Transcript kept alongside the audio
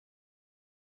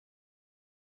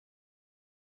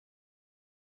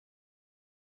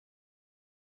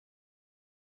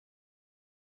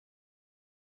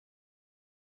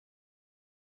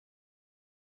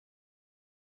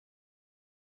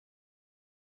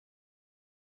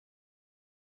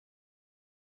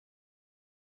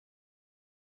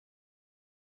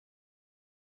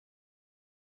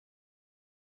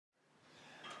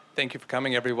Thank you for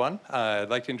coming, everyone.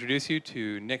 I'd like to introduce you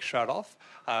to Nick Schraudolph,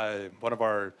 one of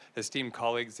our esteemed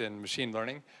colleagues in machine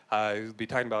learning. Who'll be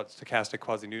talking about stochastic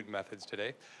quasi-Newton methods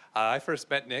today. I first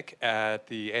met Nick at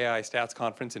the AI Stats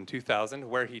Conference in 2000,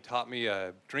 where he taught me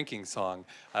a drinking song,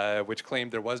 which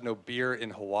claimed there was no beer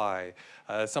in Hawaii.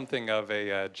 Something of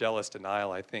a jealous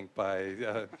denial, I think,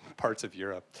 by parts of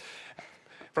Europe.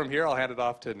 From here, I'll hand it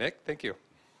off to Nick. Thank you.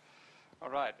 All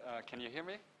right. Can you hear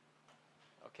me?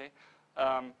 Okay.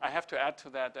 I have to add to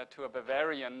that to a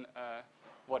Bavarian,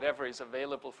 whatever is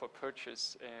available for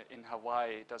purchase in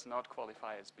Hawaii does not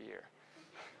qualify as beer.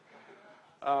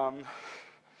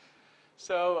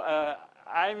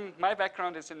 My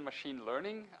background is in machine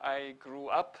learning. I grew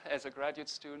up as a graduate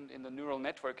student in the neural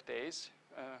network days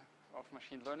of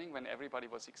machine learning when everybody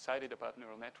was excited about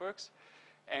neural networks.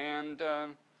 And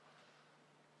to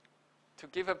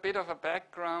give a bit of a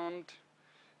background,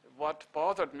 what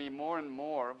bothered me more and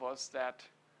more was that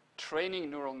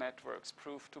training neural networks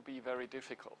proved to be very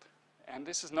difficult. And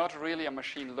this is not really a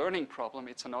machine learning problem,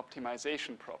 it's an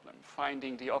optimization problem,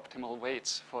 finding the optimal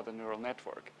weights for the neural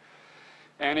network.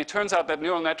 And it turns out that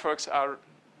neural networks are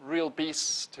real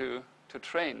beasts to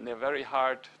train. They're very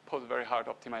hard, pose very hard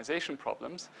optimization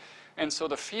problems. And so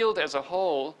the field as a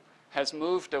whole has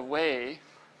moved away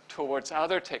towards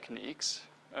other techniques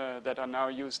that are now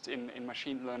used in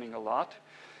machine learning a lot.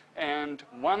 And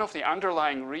one of the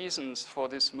underlying reasons for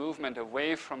this movement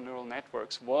away from neural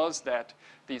networks was that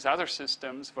these other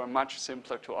systems were much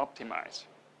simpler to optimize.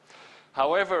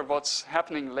 However, what's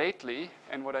happening lately,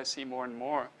 and what I see more and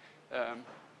more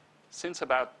since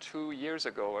about 2 years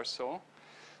ago or so,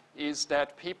 is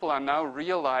that people are now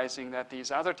realizing that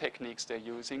these other techniques they're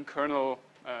using, kernel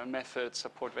methods,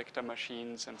 support vector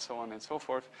machines, and so on and so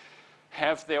forth,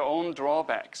 have their own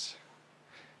drawbacks.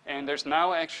 And there's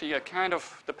now actually a kind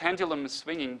of, the pendulum is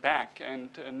swinging back, and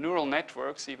neural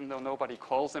networks, even though nobody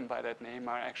calls them by that name,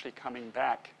 are actually coming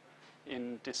back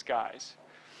in disguise.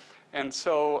 And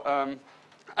so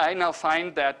I now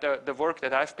find that the work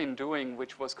that I've been doing,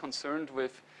 which was concerned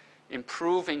with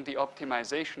improving the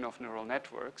optimization of neural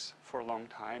networks for a long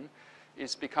time,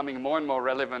 is becoming more and more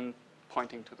relevant,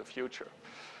 pointing to the future.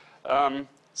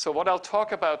 So what I'll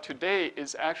talk about today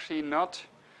is actually not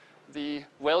the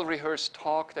well-rehearsed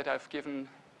talk that I've given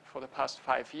for the past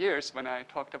 5 years when I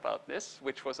talked about this,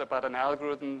 which was about an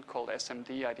algorithm called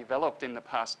SMD I developed in the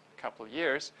past couple of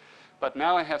years. But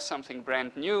now I have something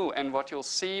brand new, and what you'll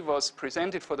see was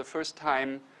presented for the first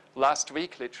time last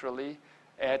week, literally,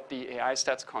 at the AI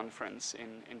Stats Conference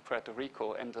in Puerto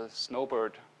Rico and the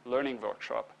Snowbird Learning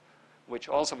Workshop, which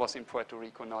also was in Puerto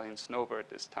Rico, not in Snowbird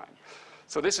this time.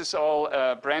 So this is all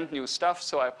brand new stuff,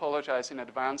 so I apologize in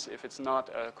advance if it's not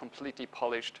a completely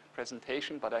polished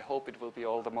presentation, but I hope it will be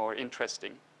all the more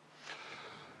interesting.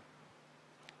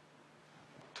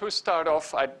 To start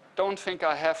off, I don't think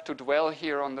I have to dwell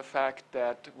here on the fact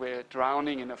that we're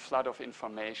drowning in a flood of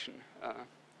information.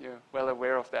 You're well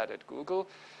aware of that at Google.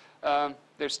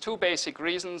 There's two basic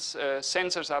reasons.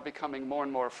 Sensors are becoming more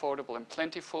and more affordable and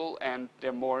plentiful, and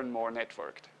they're more and more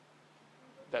networked.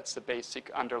 That's the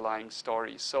basic underlying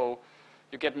story. So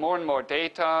you get more and more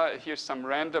data. Here's some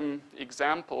random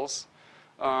examples.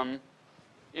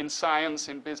 In science,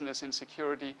 in business, in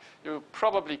security, you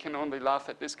probably can only laugh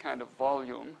at this kind of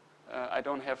volume. I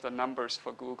don't have the numbers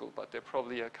for Google, but they're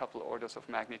probably a couple orders of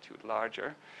magnitude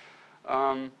larger.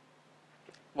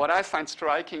 What I find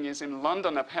striking is in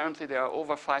London, apparently there are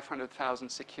over 500,000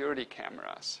 security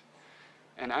cameras.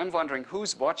 And I'm wondering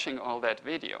who's watching all that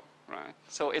video, right?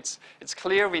 So it's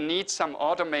clear we need some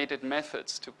automated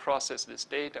methods to process this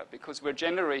data because we're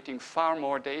generating far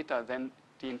more data than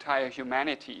the entire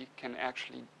humanity can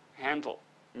actually handle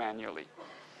manually.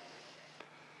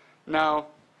 Now,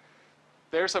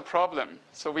 there's a problem.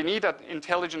 So we need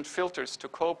intelligent filters to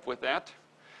cope with that.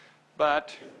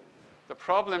 But the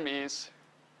problem is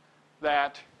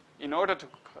that in order to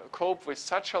cope with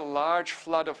such a large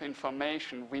flood of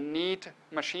information, we need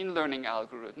machine learning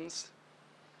algorithms.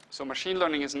 So machine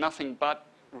learning is nothing but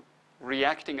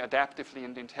reacting adaptively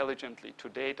and intelligently to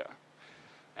data.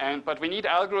 But we need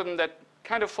algorithms that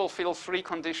kind of fulfill three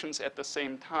conditions at the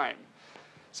same time.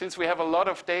 Since we have a lot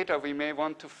of data, we may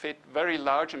want to fit very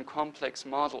large and complex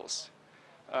models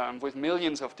with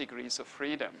millions of degrees of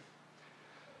freedom.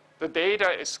 The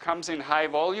data comes in high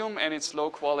volume and it's low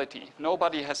quality.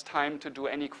 Nobody has time to do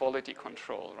any quality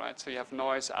control, right? So you have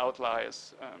noise,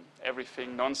 outliers,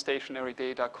 everything, non-stationary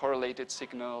data, correlated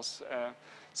signals.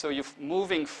 So you're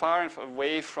moving far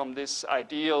away from this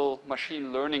ideal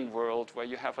machine learning world where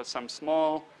you have some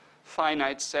small,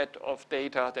 finite set of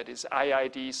data that is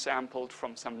IID sampled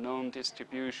from some known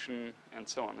distribution and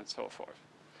so on and so forth.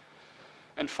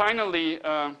 And finally,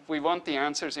 we want the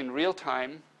answers in real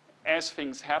time as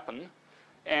things happen.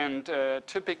 And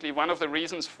typically, one of the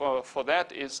reasons for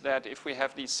that is that if we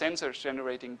have these sensors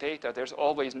generating data, there's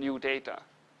always new data.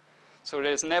 So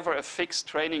there's never a fixed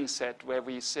training set where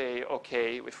we say,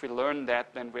 OK, if we learn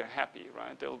that, then we're happy,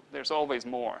 right? There's always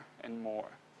more and more.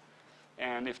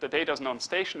 And if the data is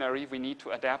non-stationary, we need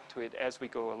to adapt to it as we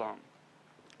go along.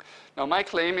 Now, my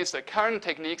claim is that current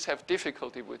techniques have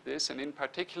difficulty with this. And in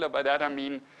particular, by that I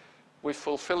mean with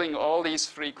fulfilling all these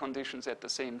three conditions at the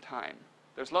same time.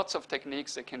 There's lots of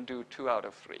techniques that can do 2 out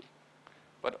of 3.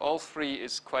 But all 3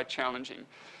 is quite challenging.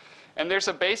 And there's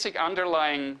a basic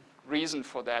underlying reason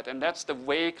for that, and that's the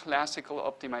way classical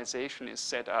optimization is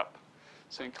set up.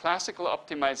 So in classical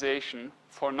optimization,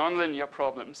 for nonlinear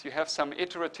problems, you have some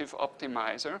iterative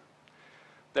optimizer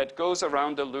that goes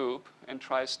around the loop and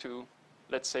tries to,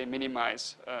 let's say,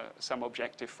 minimize some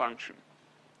objective function.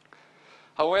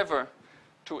 However,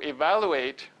 to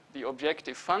evaluate the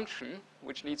objective function,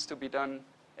 which needs to be done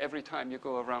every time you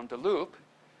go around the loop,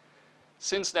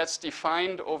 since that's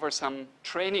defined over some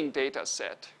training data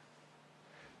set,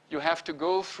 you have to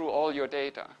go through all your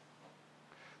data.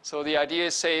 So the idea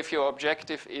is, say, if your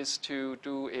objective is to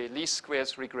do a least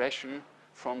squares regression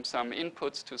from some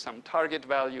inputs to some target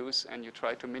values, and you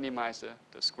try to minimize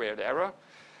the squared error,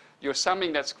 you're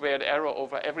summing that squared error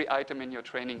over every item in your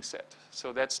training set.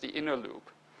 So that's the inner loop.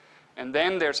 And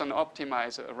then there's an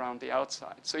optimizer around the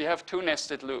outside. So you have 2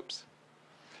 nested loops.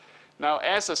 Now,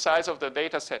 as the size of the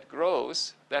data set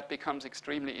grows, that becomes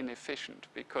extremely inefficient,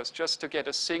 because just to get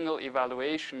a single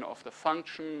evaluation of the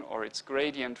function or its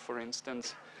gradient, for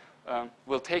instance,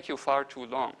 will take you far too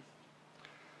long.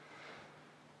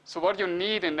 So what you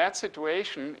need in that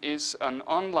situation is an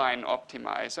online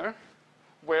optimizer,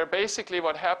 where basically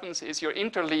what happens is you're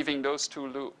interleaving those 2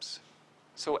 loops.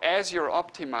 So as you're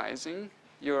optimizing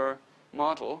your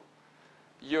model,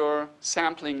 you're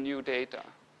sampling new data.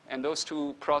 And those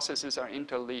 2 processes are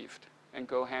interleaved and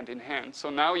go hand in hand. So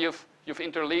now you've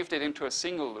interleaved it into a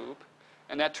single loop,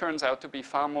 and that turns out to be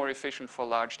far more efficient for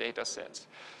large data sets.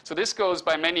 So this goes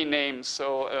by many names.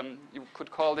 So you could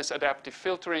call this adaptive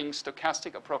filtering,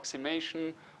 stochastic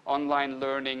approximation, online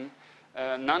learning.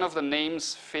 None of the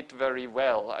names fit very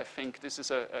well. I think this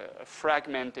is a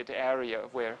fragmented area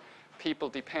where people,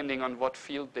 depending on what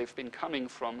field they've been coming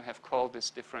from, have called this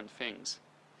different things.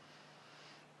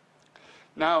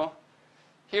 Now,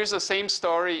 here's the same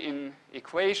story in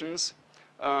equations.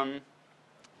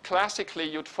 Classically,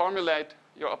 you'd formulate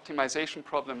your optimization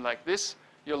problem like this.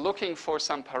 You're looking for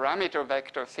some parameter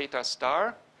vector theta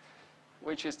star,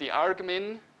 which is the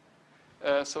argmin.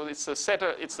 So it's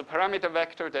the parameter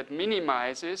vector that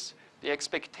minimizes the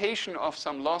expectation of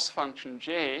some loss function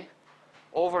j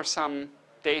over some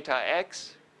data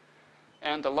x.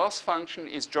 And the loss function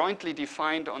is jointly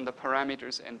defined on the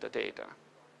parameters and the data.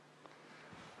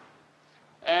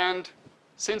 And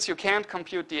since you can't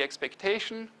compute the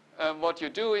expectation, what you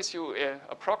do is you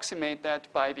approximate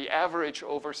that by the average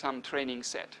over some training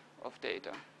set of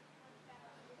data.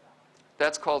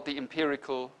 That's called the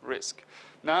empirical risk.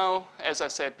 Now, as I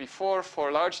said before,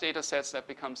 for large data sets, that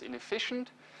becomes inefficient.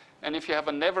 And if you have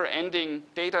a never-ending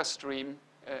data stream,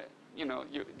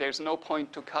 there's no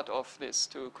point to cut off this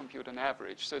to compute an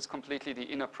average. So it's completely the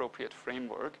inappropriate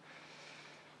framework.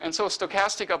 And so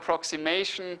stochastic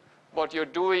approximation, what you're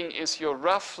doing is you're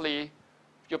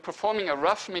performing a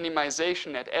rough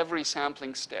minimization at every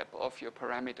sampling step of your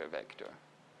parameter vector.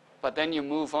 But then you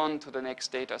move on to the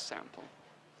next data sample.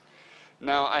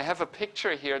 Now, I have a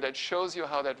picture here that shows you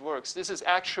how that works. This is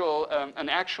an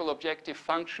actual objective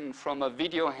function from a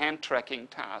video hand tracking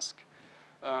task.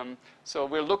 So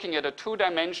we're looking at a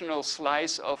 2-dimensional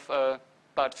slice of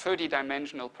about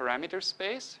 30-dimensional parameter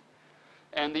space.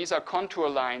 And these are contour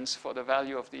lines for the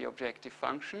value of the objective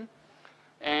function.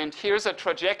 And here's a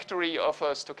trajectory of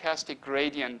a stochastic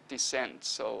gradient descent.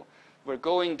 So we're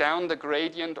going down the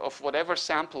gradient of whatever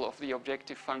sample of the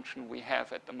objective function we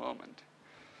have at the moment.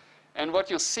 And what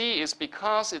you see is,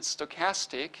 because it's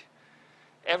stochastic,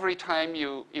 every time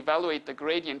you evaluate the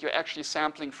gradient, you're actually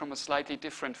sampling from a slightly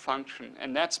different function.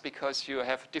 And that's because you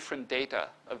have different data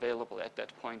available at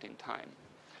that point in time.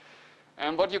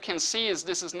 And what you can see is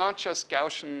this is not just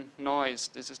Gaussian noise.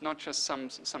 This is not just some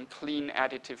clean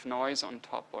additive noise on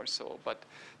top or so. But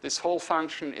this whole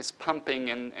function is pumping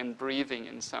and breathing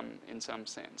in some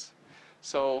sense.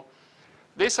 So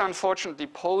this, unfortunately,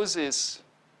 poses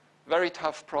very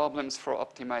tough problems for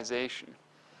optimization.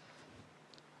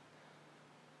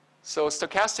 So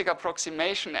stochastic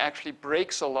approximation actually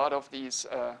breaks a lot of these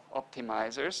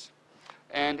optimizers.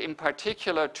 And in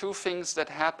particular, two things that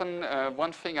happen.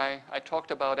 One thing I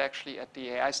talked about actually at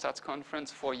the AI Starts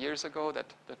conference 4 years ago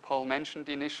that Paul mentioned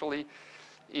initially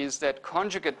is that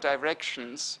conjugate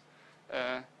directions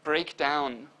break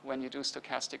down when you do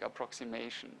stochastic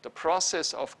approximation. The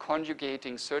process of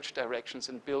conjugating search directions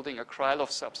and building a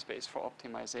Schraudolph subspace for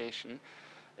optimization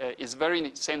is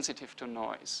very sensitive to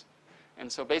noise.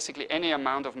 And so basically any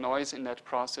amount of noise in that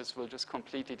process will just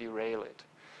completely derail it.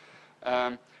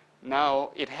 Now,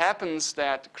 it happens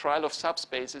that Schraudolph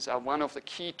subspaces are one of the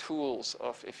key tools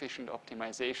of efficient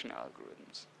optimization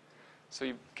algorithms. So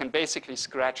you can basically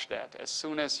scratch that. As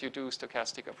soon as you do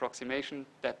stochastic approximation,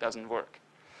 that doesn't work.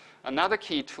 Another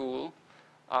key tool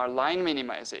are line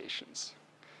minimizations.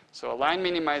 So a line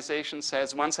minimization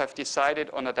says, once I've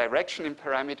decided on a direction in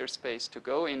parameter space to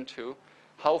go into,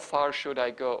 how far should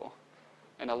I go?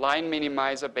 And a line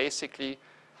minimizer basically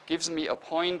gives me a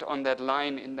point on that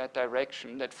line in that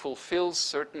direction that fulfills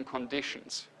certain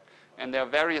conditions. And there are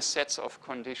various sets of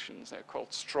conditions. They're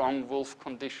called strong Wolf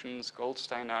conditions,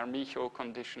 Goldstein-Armijo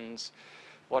conditions,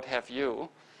 what have you.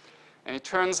 And it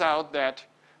turns out that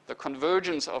the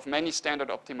convergence of many standard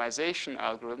optimization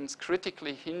algorithms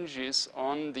critically hinges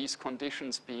on these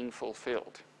conditions being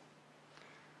fulfilled.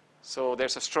 So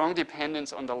there's a strong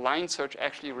dependence on the line search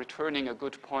actually returning a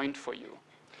good point for you.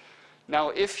 Now,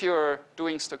 if you're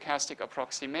doing stochastic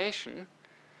approximation,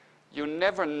 you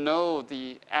never know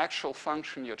the actual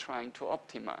function you're trying to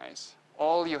optimize.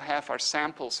 All you have are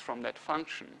samples from that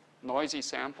function, noisy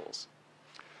samples.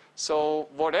 So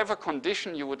whatever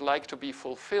condition you would like to be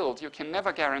fulfilled, you can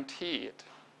never guarantee it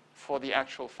for the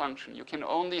actual function. You can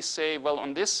only say, well,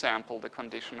 on this sample, the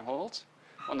condition holds.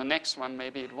 On the next one,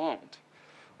 maybe it won't.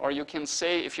 Or you can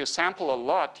say, if you sample a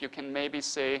lot, you can maybe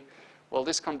say, well,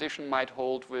 this condition might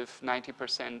hold with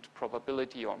 90%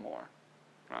 probability or more.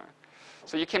 Right?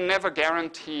 So you can never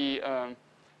guarantee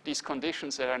these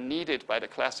conditions that are needed by the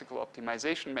classical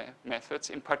optimization methods.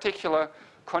 In particular,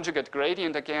 conjugate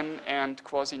gradient again and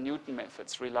Quasi-Newton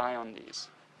methods rely on these.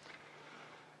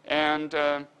 And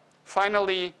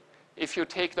finally, if you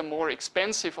take the more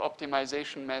expensive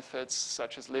optimization methods,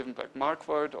 such as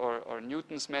Levenberg-Marquardt or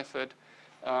Newton's method,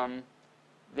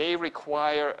 they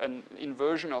require an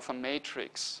inversion of a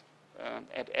matrix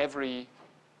at every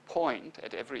point,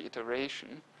 at every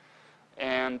iteration.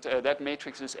 And that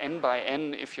matrix is n by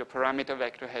n if your parameter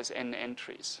vector has n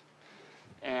entries.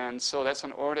 And so that's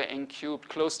an order n cubed,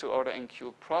 close to order n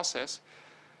cubed process.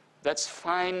 That's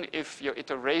fine if your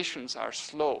iterations are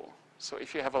slow. So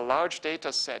if you have a large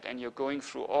data set and you're going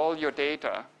through all your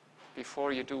data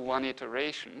before you do one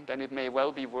iteration, then it may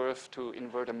well be worth to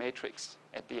invert a matrix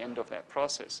at the end of that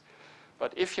process.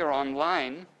 But if you're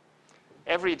online,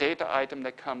 every data item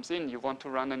that comes in, you want to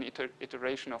run an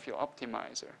iteration of your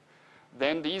optimizer.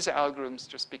 Then these algorithms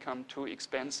just become too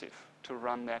expensive to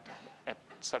run that at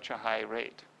such a high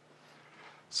rate.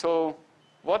 So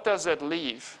what does that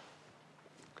leave?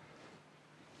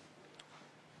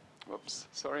 Whoops,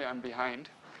 sorry, I'm behind.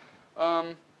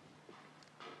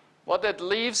 What that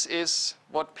leaves is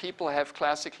what people have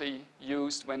classically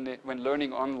used when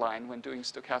learning online, when doing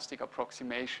stochastic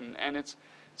approximation. And it's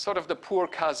sort of the poor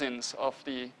cousins of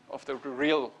the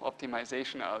real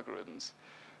optimization algorithms.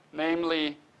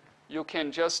 Namely, you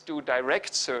can just do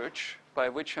direct search, by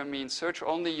which I mean search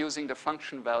only using the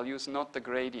function values, not the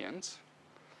gradients.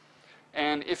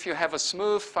 And if you have a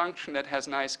smooth function that has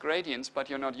nice gradients, but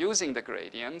you're not using the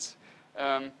gradients,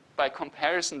 by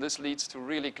comparison, this leads to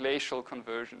really glacial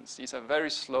conversions. These are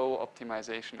very slow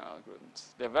optimization algorithms.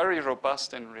 They're very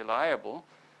robust and reliable,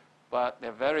 but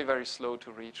they're very, very slow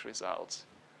to reach results.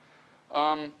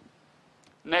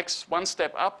 Next, one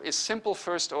step up is simple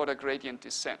first-order gradient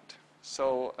descent.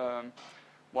 So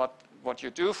what you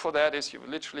do for that is you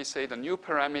literally say the new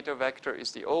parameter vector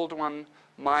is the old one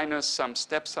minus some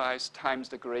step size times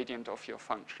the gradient of your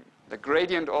function. The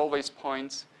gradient always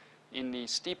points in the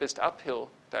steepest uphill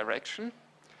direction.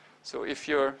 So if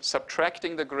you're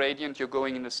subtracting the gradient, you're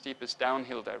going in the steepest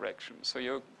downhill direction. So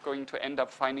you're going to end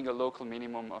up finding a local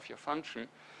minimum of your function.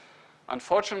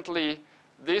 Unfortunately,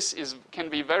 this can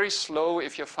be very slow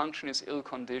if your function is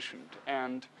ill-conditioned.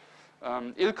 And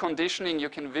ill-conditioning you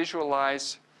can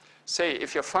visualize, say,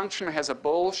 if your function has a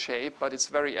bowl shape, but it's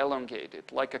very elongated,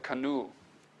 like a canoe.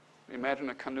 Imagine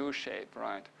a canoe shape,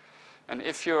 right? And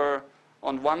if you're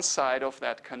on one side of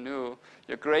that canoe,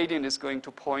 your gradient is going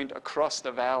to point across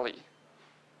the valley.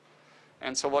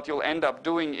 And so what you'll end up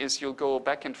doing is you'll go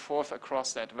back and forth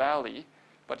across that valley,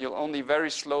 but you'll only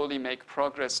very slowly make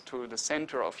progress to the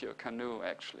center of your canoe,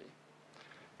 actually.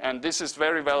 And this is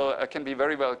very well, can be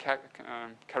very well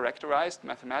characterized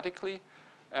mathematically.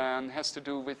 and has to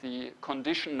do with the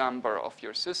condition number of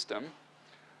your system.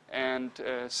 And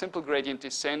simple gradient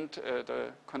descent,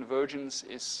 the convergence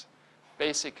is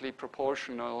basically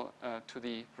proportional to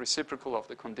the reciprocal of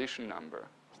the condition number,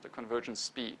 the convergence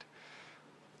speed.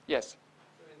 Yes?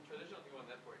 So in traditional neural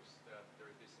networks, there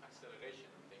is this acceleration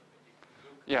thing that you can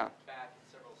look Yeah. back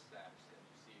in several steps and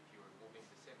you see if you're moving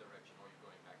the same direction or you're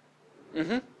going back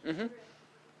and forth.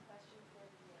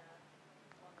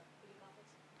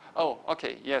 Oh,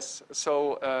 okay, yes.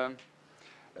 So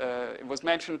it was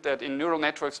mentioned that in neural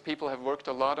networks, people have worked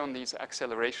a lot on these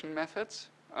acceleration methods.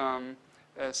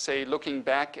 Say, looking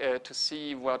back to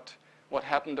see what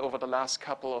happened over the last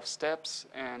couple of steps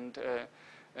and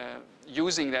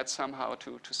using that somehow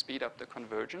to speed up the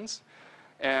convergence.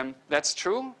 That's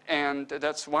true, and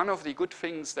that's one of the good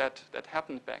things that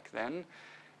happened back then.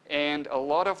 And a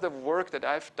lot of the work that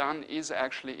I've done is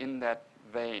actually in that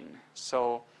vein.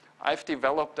 So I've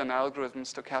developed an algorithm,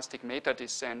 stochastic meta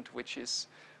descent,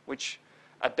 which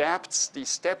adapts the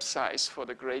step size for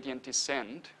the gradient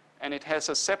descent, and it has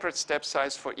a separate step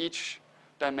size for each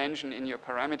dimension in your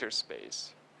parameter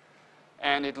space.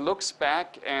 And it looks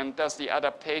back and does the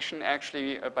adaptation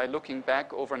actually by looking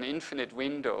back over an infinite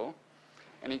window,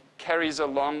 and it carries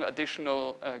along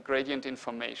additional gradient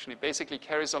information. It basically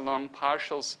carries along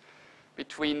partials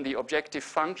between the objective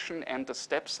function and the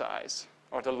step size,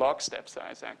 or the log step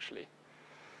size, actually.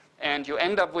 And you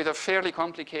end up with a fairly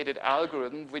complicated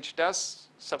algorithm which does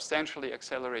substantially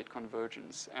accelerate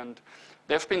convergence. And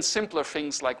there have been simpler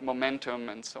things like momentum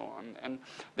and so on. And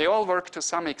they all work to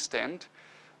some extent.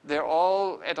 They're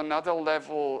all at another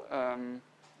level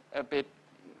a bit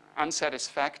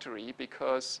unsatisfactory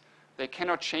because they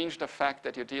cannot change the fact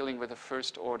that you're dealing with a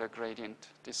first-order gradient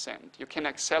descent. You can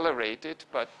accelerate it,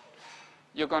 but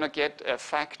you're going to get a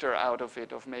factor out of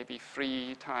it of maybe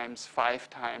 3 times, 5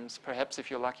 times, perhaps if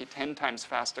you're lucky, 10 times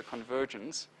faster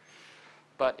convergence.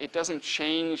 But it doesn't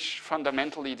change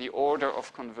fundamentally the order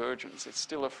of convergence. It's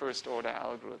still a first-order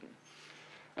algorithm.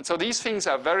 And so these things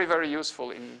are very, very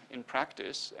useful in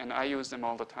practice, and I use them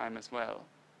all the time as well.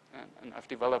 And I've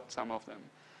developed some of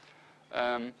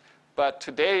them. But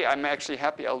today, I'm actually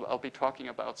happy I'll be talking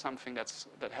about something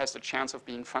that has the chance of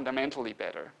being fundamentally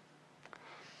better.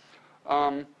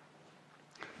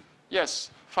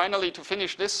 Yes, finally, to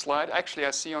finish this slide, actually,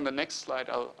 I see on the next slide,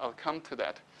 I'll come to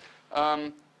that.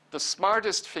 The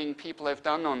smartest thing people have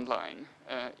done online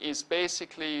is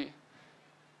basically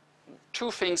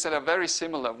 2 things that are very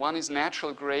similar. One is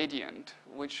natural gradient,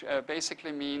 which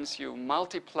basically means you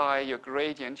multiply your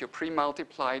gradient, you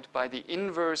pre-multiply it by the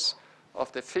inverse of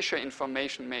the Fisher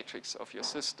information matrix of your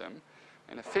system.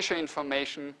 And a Fisher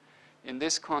information in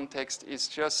this context is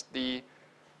just the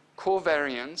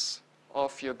covariance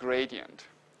of your gradient.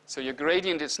 So your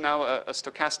gradient is now a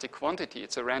stochastic quantity.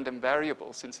 It's a random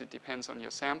variable since it depends on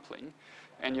your sampling.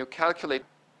 And you calculate,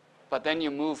 but then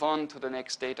you move on to the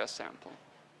next data sample.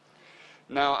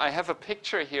 Now, I have a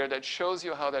picture here that shows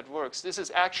you how that works. This is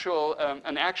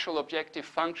an actual objective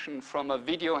function from a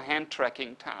video hand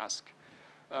tracking task.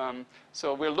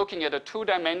 So we're looking at a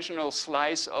 2-dimensional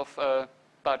slice of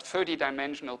about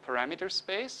 30-dimensional parameter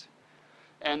space.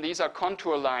 And these are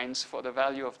contour lines for the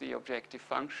value of the objective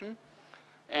function.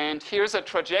 And here's a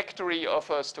trajectory of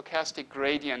a stochastic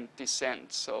gradient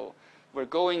descent. So we're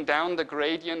going down the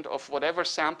gradient of whatever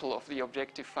sample of the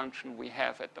objective function we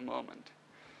have at the moment.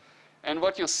 And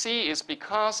what you see is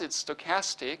because it's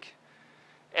stochastic,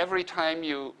 every time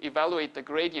you evaluate the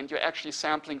gradient, you're actually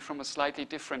sampling from a slightly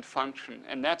different function.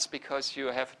 And that's because you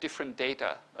have different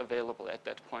data available at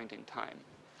that point in time.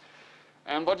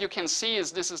 And what you can see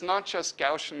is this is not just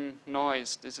Gaussian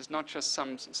noise. This is not just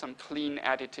some clean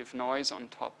additive noise on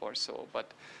top or so.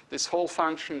 But this whole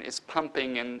function is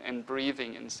pumping and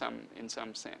breathing in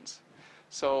some sense.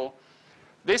 So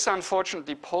this,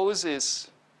 unfortunately,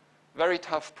 poses very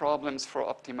tough problems for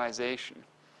optimization.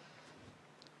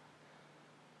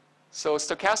 So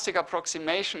stochastic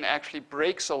approximation actually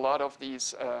breaks a lot of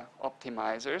these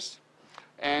optimizers.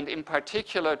 And in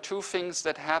particular, 2 things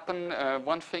that happen.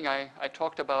 One thing I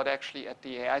talked about actually at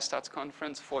the AI Starts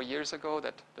conference 4 years ago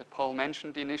that Paul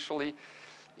mentioned initially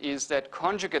is that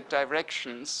conjugate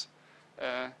directions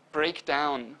break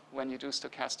down when you do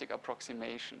stochastic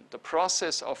approximation. The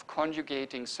process of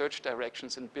conjugating search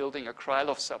directions and building a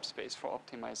Krylov subspace for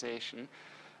optimization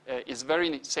is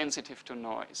very sensitive to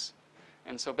noise.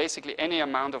 And so basically any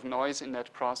amount of noise in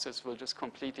that process will just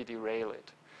completely derail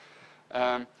it.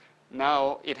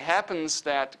 Now, it happens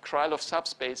that Krylov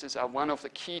subspaces are one of the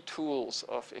key tools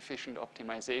of efficient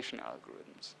optimization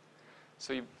algorithms.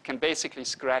 So you can basically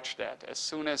scratch that. As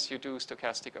soon as you do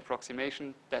stochastic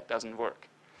approximation, that doesn't work.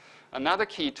 Another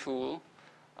key tool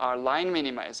are line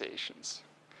minimizations.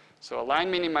 So a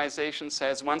line minimization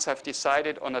says, once I've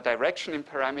decided on a direction in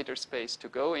parameter space to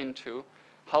go into,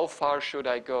 how far should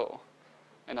I go?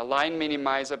 And a line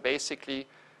minimizer basically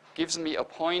gives me a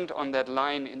point on that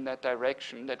line in that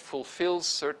direction that fulfills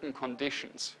certain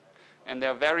conditions. And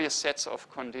there are various sets of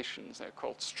conditions. They're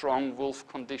called strong Wolf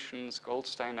conditions,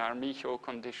 Goldstein-Armijo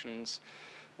conditions,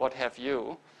 what have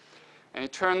you. And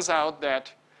it turns out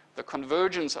that the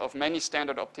convergence of many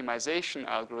standard optimization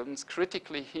algorithms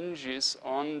critically hinges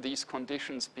on these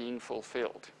conditions being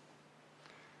fulfilled.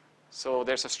 So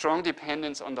there's a strong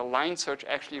dependence on the line search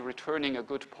actually returning a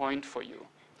good point for you.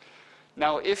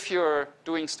 Now, if you're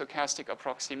doing stochastic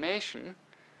approximation,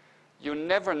 you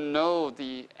never know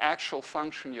the actual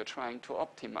function you're trying to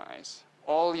optimize.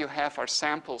 All you have are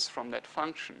samples from that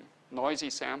function, noisy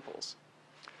samples.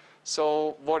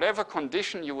 So whatever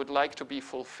condition you would like to be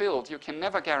fulfilled, you can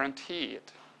never guarantee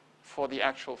it for the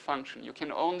actual function. You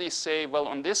can only say, well,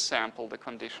 on this sample, the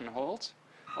condition holds.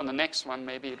 On the next one,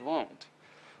 maybe it won't.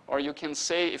 Or you can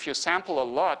say, if you sample a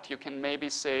lot, you can maybe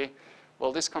say,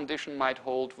 well, this condition might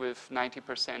hold with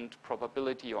 90%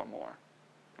 probability or more.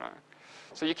 Right?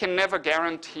 So you can never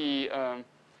guarantee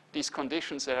these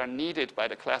conditions that are needed by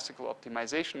the classical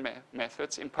optimization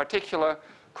methods. In particular,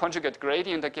 conjugate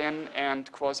gradient again and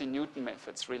Quasi-Newton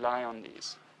methods rely on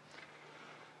these.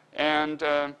 And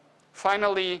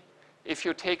finally, if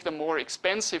you take the more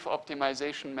expensive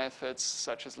optimization methods,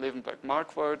 such as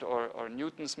Levenberg-Marquardt or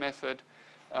Newton's method,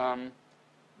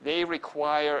 they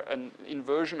require an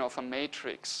inversion of a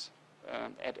matrix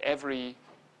at every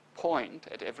point,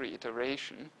 at every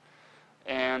iteration.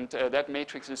 And that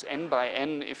matrix is n by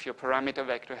n if your parameter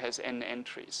vector has n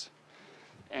entries.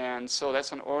 And so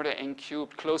that's an order n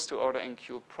cubed, close to order n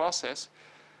cubed process.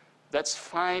 That's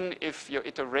fine if your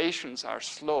iterations are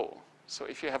slow. So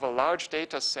if you have a large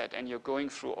data set and you're going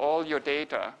through all your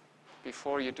data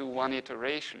before you do one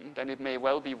iteration, then it may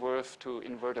well be worth to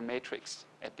invert a matrix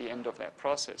at the end of that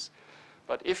process.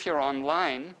 But if you're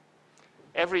online,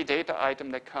 every data item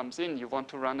that comes in, you want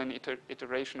to run an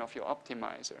iteration of your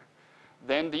optimizer.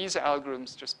 Then these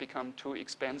algorithms just become too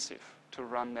expensive to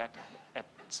run that at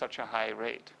such a high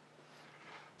rate.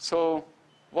 So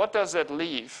what does that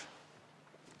leave?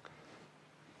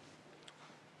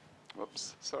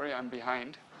 Whoops, sorry, I'm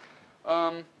behind.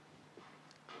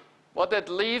 What that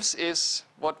leaves is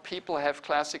what people have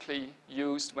classically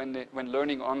used when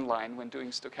learning online, when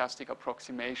doing stochastic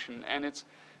approximation. And it's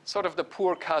sort of the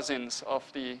poor cousins of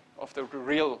the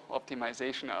real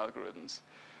optimization algorithms.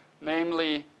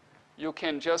 Namely, you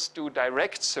can just do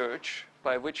direct search,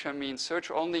 by which I mean search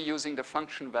only using the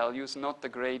function values, not the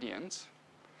gradients.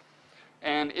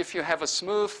 And if you have a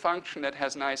smooth function that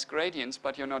has nice gradients,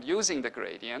 but you're not using the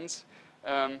gradients,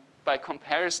 by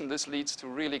comparison, this leads to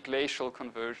really glacial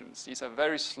conversions. These are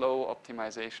very slow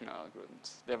optimization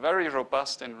algorithms. They're very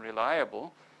robust and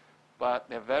reliable, but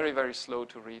they're very, very slow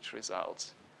to reach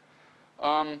results.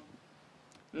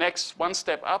 Next, one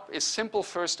step up is simple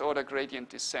first-order gradient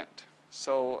descent.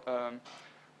 So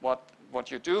what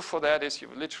you do for that is you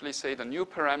literally say the new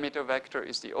parameter vector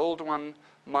is the old one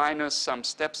minus some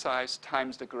step size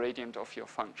times the gradient of your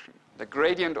function. The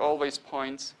gradient always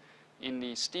points in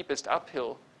the steepest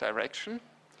uphill direction.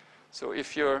 So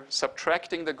if you're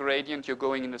subtracting the gradient, you're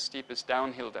going in the steepest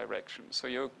downhill direction. So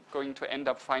you're going to end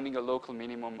up finding a local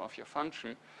minimum of your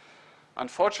function.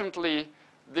 Unfortunately,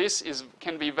 this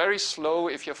can be very slow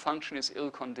if your function is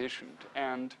ill-conditioned.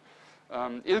 And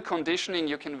ill-conditioning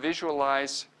you can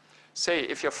visualize, say,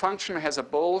 if your function has a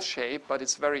bowl shape, but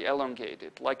it's very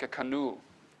elongated, like a canoe.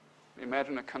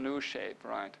 Imagine a canoe shape,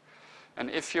 right? And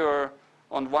if you're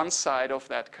on one side of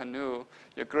that canoe,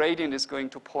 your gradient is going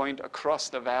to point across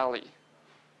the valley.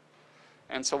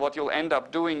 And so what you'll end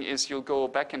up doing is you'll go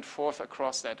back and forth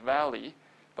across that valley,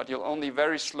 but you'll only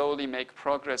very slowly make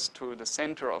progress to the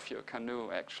center of your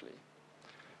canoe, actually.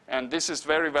 And this is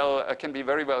very well, can be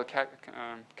very well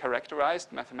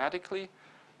characterized mathematically,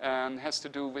 and has to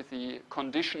do with the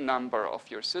condition number of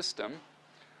your system.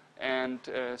 And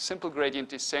simple gradient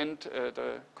descent,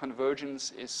 the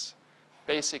convergence is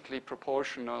basically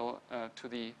proportional to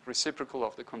the reciprocal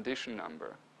of the condition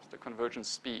number, the convergence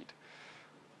speed.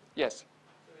 Yes?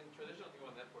 So in traditional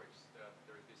neural networks,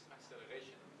 there is this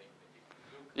acceleration thing that you can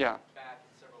look back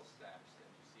in several steps and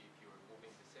you see if you're moving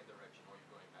in the same direction or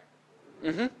you're going back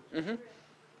and forth.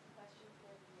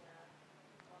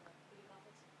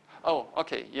 Oh,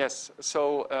 okay, yes.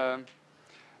 So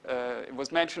it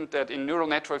was mentioned that in neural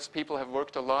networks, people have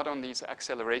worked a lot on these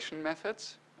acceleration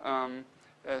methods.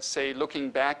 Say, looking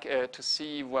back to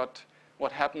see what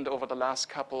happened over the last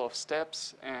couple of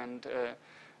steps and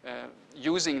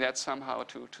using that somehow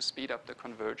to speed up the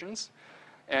convergence.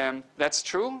 That's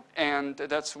true, and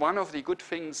that's one of the good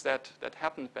things that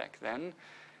happened back then.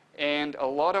 And a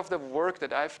lot of the work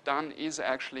that I've done is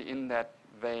actually in that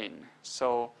vein.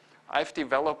 So I've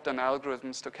developed an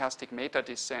algorithm, stochastic meta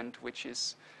descent,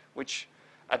 which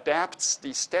adapts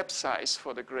the step size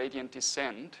for the gradient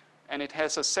descent, and it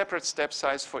has a separate step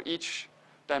size for each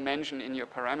dimension in your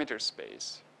parameter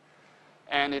space.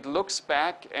 And it looks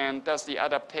back and does the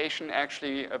adaptation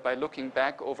actually by looking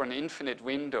back over an infinite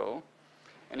window.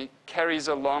 And it carries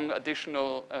along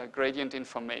additional gradient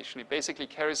information. It basically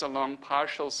carries along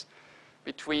partials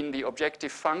between the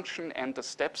objective function and the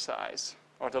step size,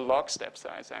 or the log step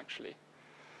size, actually.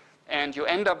 And you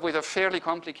end up with a fairly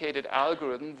complicated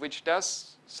algorithm, which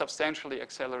does substantially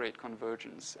accelerate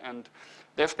convergence. And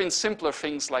there have been simpler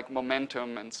things like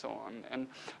momentum and so on. And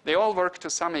they all work to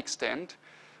some extent.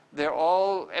 They're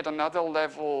all at another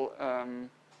level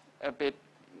a bit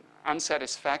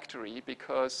unsatisfactory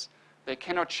because they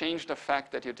cannot change the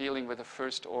fact that you're dealing with a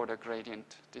first-order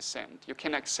gradient descent. You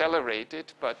can accelerate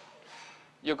it, but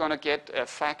you're going to get a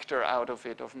factor out of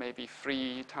it of maybe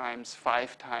 3 times,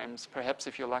 5 times, perhaps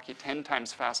if you're lucky, 10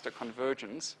 times faster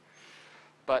convergence.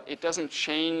 But it doesn't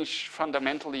change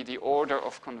fundamentally the order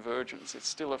of convergence. It's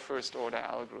still a first-order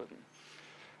algorithm.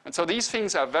 And so these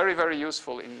things are very, very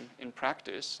useful in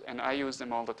practice, and I use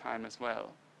them all the time as well.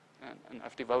 And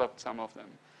I've developed some of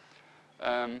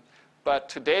them. But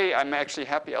today, I'm actually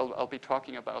happy I'll be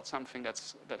talking about something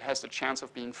that has the chance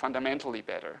of being fundamentally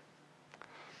better.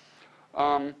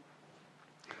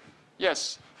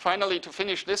 Yes, finally, to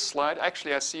finish this slide,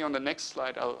 actually, I see on the next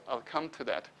slide, I'll come to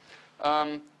that.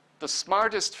 The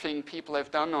smartest thing people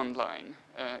have done online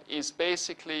is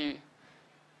basically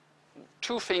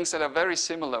 2 things that are very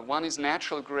similar. One is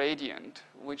natural gradient,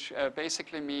 which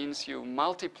basically means you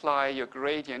multiply your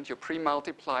gradient, you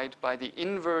pre-multiply it by the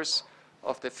inverse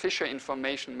of the Fisher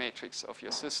information matrix of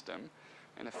your system.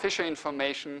 And the Fisher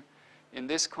information in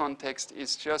this context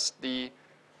is just the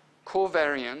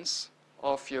covariance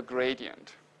of your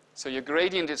gradient. So your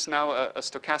gradient is now a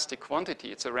stochastic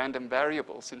quantity. It's a random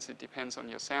variable since it depends on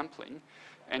your sampling.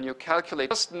 And you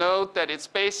calculate. Just note that it's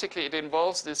basically, it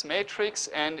involves this matrix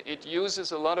and it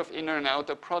uses a lot of inner and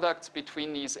outer products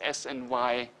between these S and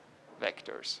Y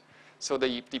vectors. So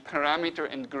the parameter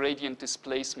and gradient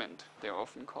displacement, they're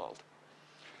often called.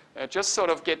 Just sort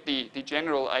of get the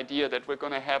general idea that we're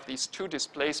going to have these 2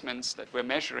 displacements that we're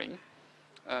measuring.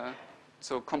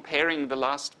 So comparing the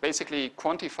last, basically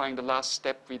quantifying the last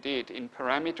step we did in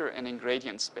parameter and in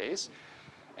gradient space.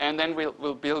 And then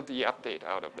we'll build the update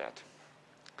out of that.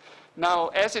 Now,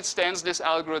 as it stands, this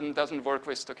algorithm doesn't work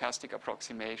with stochastic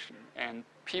approximation. And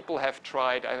people have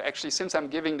tried. Actually, since I'm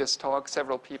giving this talk,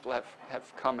 several people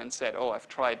have come and said, oh, I've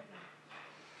tried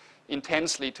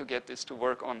intensely to get this to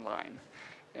work online.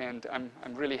 And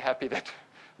I'm really happy that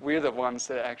we're the ones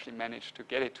that actually managed to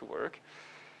get it to work.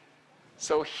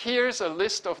 So here's a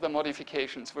list of the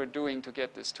modifications we're doing to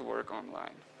get this to work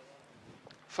online.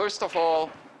 First of all,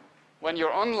 when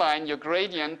you're online, your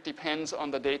gradient depends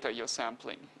on the data you're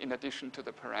sampling in addition to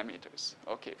the parameters.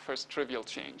 Okay, first trivial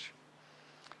change.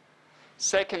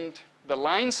 Second, the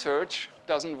line search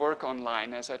doesn't work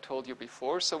online, as I told you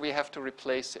before, so we have to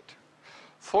replace it.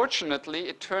 Fortunately,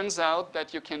 it turns out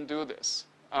that you can do this.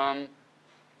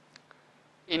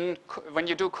 When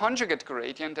you do conjugate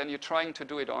gradient and you're trying to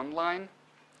do it online,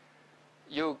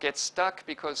 you get stuck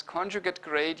because conjugate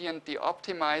gradient, the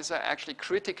optimizer actually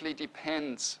critically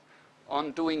depends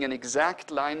on doing an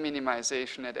exact line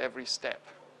minimization at every step.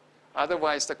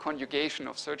 Otherwise, the conjugation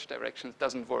of search directions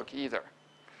doesn't work either.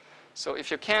 So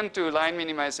if you can't do line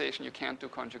minimization, you can't do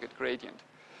conjugate gradient.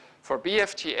 For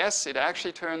BFGS, it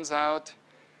actually turns out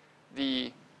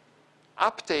the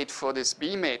update for this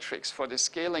B matrix, for the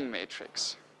scaling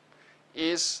matrix,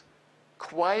 is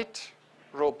quite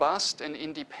robust and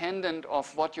independent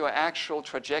of what your actual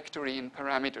trajectory in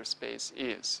parameter space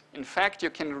is. In fact, you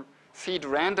can feed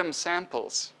random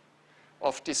samples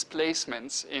of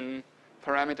displacements in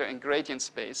parameter and gradient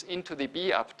space into the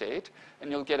B update, and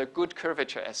you'll get a good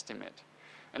curvature estimate.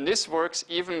 And this works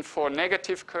even for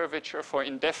negative curvature, for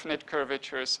indefinite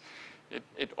curvatures.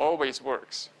 It always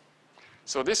works.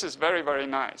 So this is very, very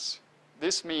nice.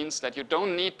 This means that you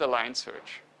don't need the line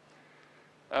search.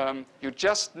 You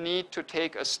just need to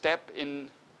take a step in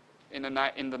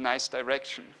the nice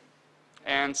direction.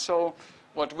 And so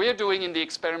what we're doing in the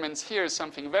experiments here is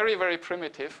something very, very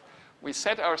primitive. We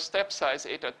set our step size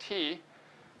eta t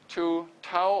to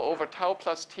tau over tau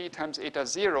plus t times eta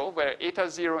 0, where eta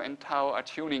 0 and tau are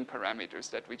tuning parameters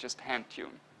that we just hand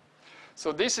tune.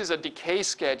 So this is a decay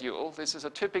schedule. This is a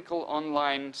typical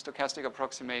online stochastic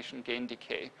approximation gain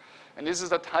decay. And this is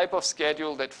the type of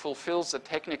schedule that fulfills the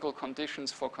technical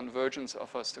conditions for convergence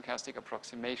of a stochastic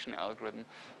approximation algorithm.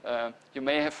 You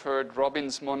may have heard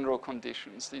Robbins-Monroe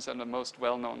conditions. These are the most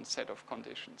well-known set of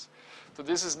conditions. So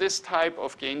this is this type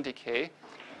of gain decay.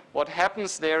 What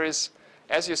happens there is,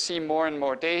 as you see more and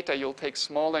more data, you'll take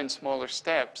smaller and smaller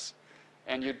steps.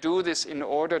 And you do this in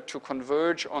order to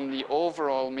converge on the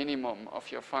overall minimum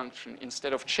of your function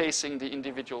instead of chasing the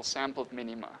individual sampled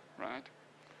minima, right?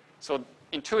 So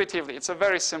intuitively, it's a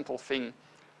very simple thing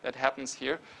that happens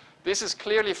here. This is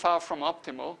clearly far from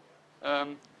optimal.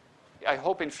 I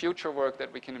hope in future work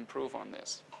that we can improve on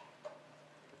this.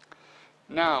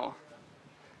 Now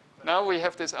we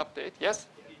have this update. Yes?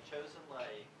 If you'd chosen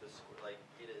like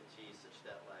eta t such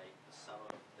that like the sum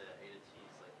of the eta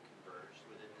t's like converged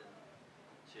with it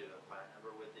to a finite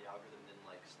number, with the algorithm didn't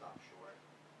like stop short.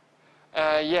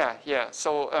 Yeah.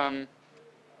 So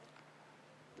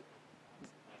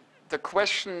the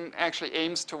question actually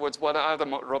aims towards what are the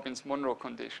Robbins-Monroe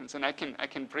conditions, and I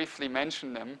can briefly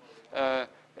mention them.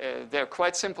 They're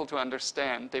quite simple to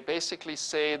understand. They basically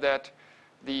say that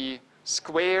the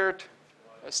squared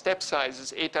step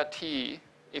sizes eta t,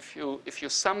 if you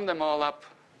sum them all up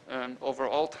over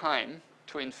all time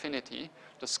to infinity,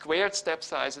 the squared step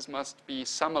sizes must be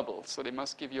summable, so they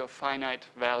must give you a finite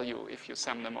value if you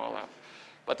sum them all up.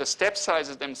 But the step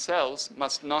sizes themselves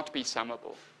must not be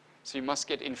summable. So you must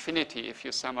get infinity if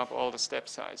you sum up all the step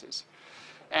sizes.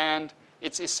 And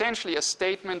it's essentially a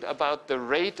statement about the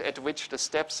rate at which the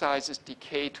step sizes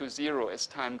decay to 0 as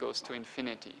time goes to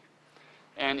infinity.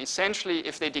 And essentially,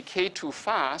 if they decay too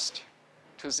fast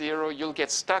to 0, you'll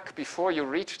get stuck before you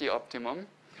reach the optimum.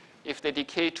 If they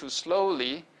decay too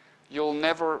slowly, you'll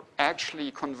never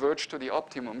actually converge to the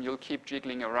optimum. You'll keep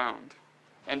jiggling around.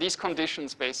 And these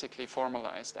conditions basically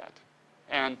formalize that.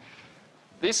 And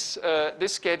this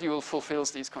schedule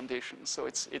fulfills these conditions. So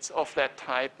it's of that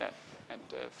type that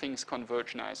things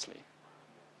converge nicely.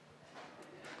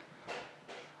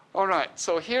 All right,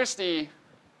 so here's the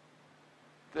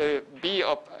B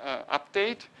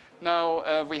update.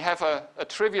 Now we have a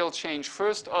trivial change.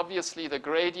 First, obviously, the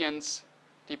gradients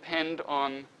depend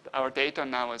on our data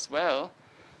now as well.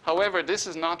 However, this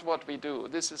is not what we do.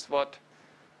 This is what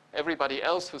everybody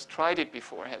else who's tried it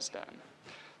before has done.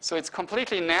 So it's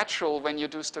completely natural when you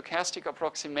do stochastic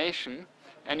approximation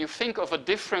and you think of a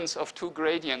difference of two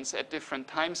gradients at different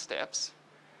time steps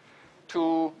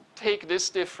to take this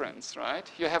difference,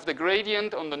 right? You have the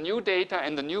gradient on the new data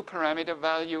and the new parameter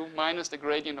value minus the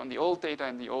gradient on the old data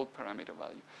and the old parameter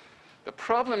value. The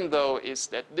problem, though, is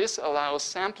that this allows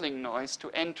sampling noise to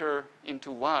enter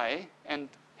into Y and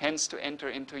hence to enter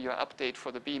into your update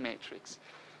for the B matrix.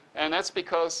 And that's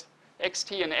because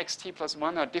xt and xt plus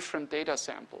 1 are different data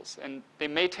samples, and they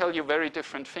may tell you very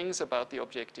different things about the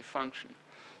objective function.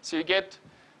 So you get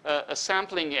a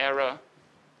sampling error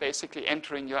basically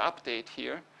entering your update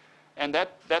here, and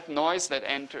that noise that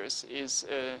enters is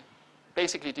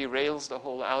basically derails the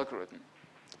whole algorithm.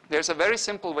 There's a very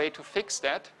simple way to fix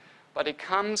that, but it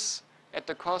comes at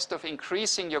the cost of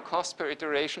increasing your cost per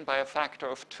iteration by a factor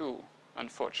of 2,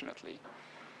 unfortunately.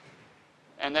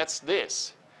 And that's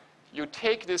this. You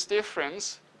take this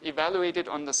difference, evaluate it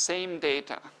on the same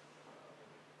data.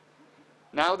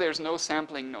 Now there's no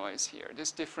sampling noise here.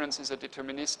 This difference is a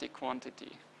deterministic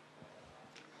quantity.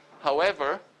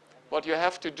 However, what you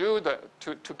have to do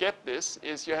to get this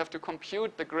is you have to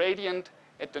compute the gradient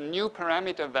at the new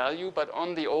parameter value, but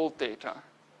on the old data.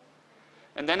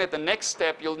 And then at the next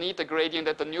step, you'll need the gradient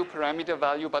at the new parameter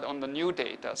value, but on the new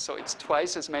data. So it's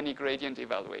twice as many gradient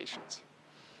evaluations.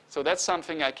 So that's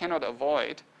something I cannot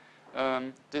avoid.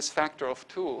 This factor of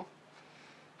 2.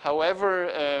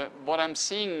 However, what I'm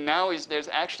seeing now is there's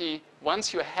actually,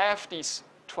 once you have these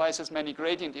twice as many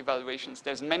gradient evaluations,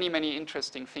 there's many, many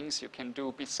interesting things you can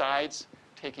do besides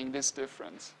taking this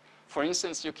difference. For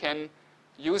instance, you can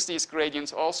use these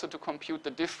gradients also to compute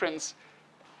the difference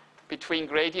between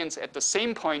gradients at the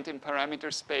same point in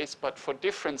parameter space, but for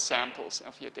different samples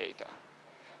of your data.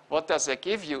 What does that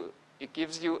give you? It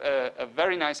gives you a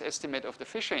very nice estimate of the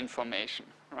Fisher information,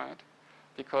 right?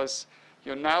 Because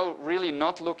you're now really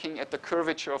not looking at the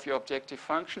curvature of your objective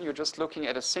function. You're just looking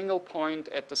at a single point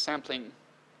at the sampling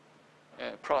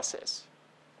process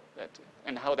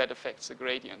and how that affects the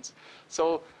gradients.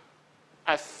 So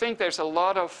I think there's a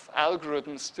lot of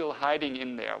algorithms still hiding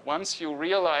in there. Once you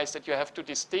realize that you have to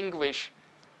distinguish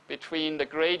between the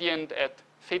gradient at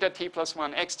theta t plus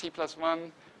 1 xt plus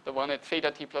 1, the one at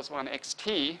theta t plus 1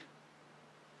 xt,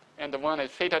 and the one at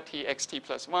theta t xt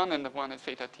plus 1, and the one at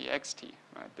theta t xt.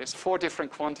 Right? There's 4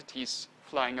 different quantities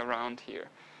flying around here.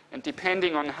 And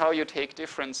depending on how you take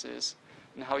differences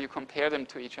and how you compare them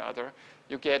to each other,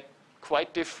 you get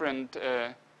quite different,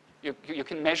 you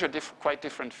can measure quite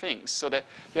different things. So that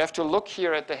you have to look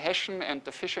here at the Hessian and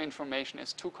the Fisher information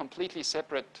as two completely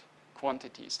separate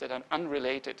quantities that are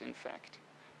unrelated, in fact.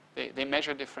 They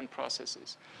measure different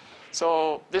processes.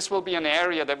 So this will be an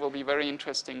area that will be very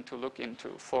interesting to look into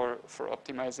for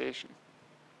optimization.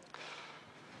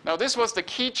 Now, this was the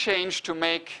key change to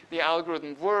make the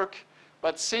algorithm work.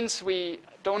 But since we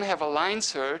don't have a line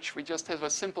search, we just have a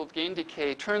simple gain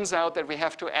decay, it turns out that we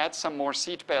have to add some more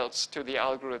seat belts to the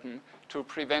algorithm to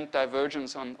prevent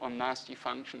divergence on nasty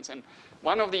functions. And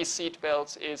one of these seat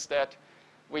belts is that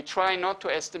we try not to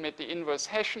estimate the inverse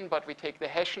Hessian, but we take the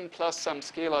Hessian plus some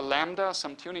scalar lambda,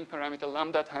 some tuning parameter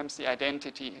lambda times the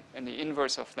identity and the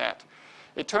inverse of that.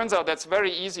 It turns out that's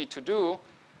very easy to do.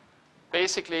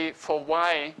 Basically, for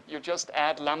y, you just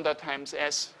add lambda times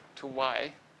s to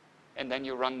y, and then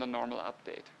you run the normal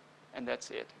update, and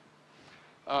that's it.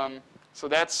 So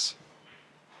that's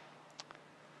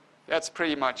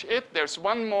pretty much it. There's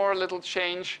one more little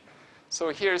change. So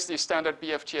here's the standard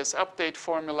BFGS update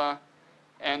formula,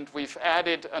 and we've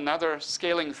added another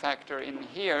scaling factor in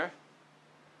here,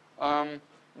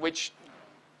 which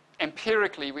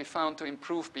empirically we found to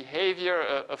improve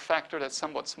behavior, a factor that's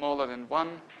somewhat smaller than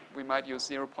 1. We might use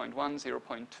 0.1,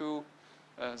 0.2,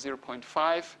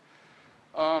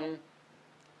 0.5.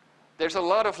 There's a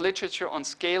lot of literature on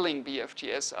scaling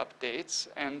BFGS updates,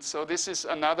 and so this is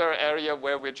another area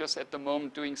where we're just at the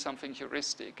moment doing something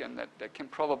heuristic, and that can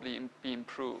probably be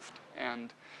improved.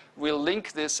 And we'll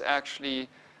link this actually.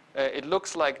 It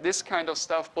looks like this kind of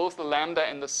stuff, both the lambda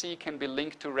and the c can be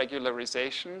linked to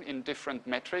regularization in different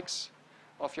metrics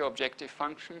of your objective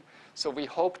function. So we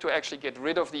hope to actually get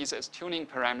rid of these as tuning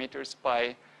parameters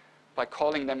by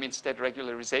calling them instead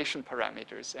regularization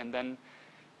parameters. And then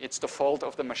it's the fault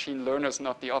of the machine learners,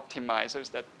 not the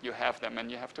optimizers, that you have them, and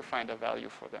you have to find a value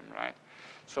for them, right?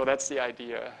 So that's the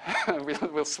idea.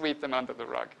 We'll sweep them under the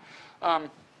rug.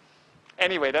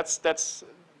 Anyway, that's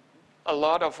a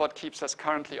lot of what keeps us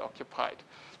currently occupied.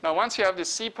 Now, once you have the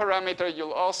C parameter,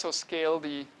 you'll also scale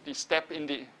the step in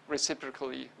the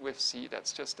reciprocally with C.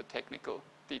 That's just a technical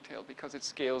detail because it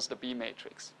scales the B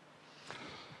matrix.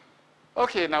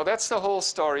 Okay, now that's the whole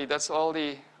story. That's all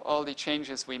the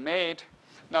changes we made.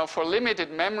 Now, for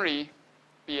limited memory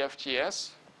BFGS,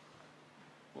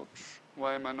 whoops,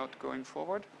 why am I not going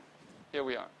forward? Here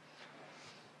we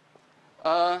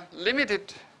are.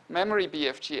 Limited memory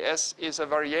BFGS is a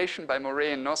variation by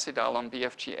Moret and Nocedal on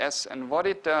BFGS, and what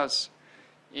it does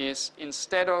is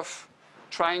instead of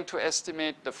trying to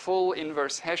estimate the full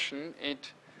inverse Hessian,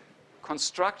 it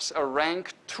constructs a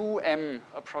rank 2m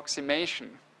approximation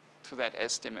to that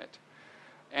estimate.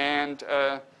 And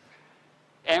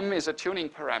m is a tuning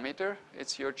parameter.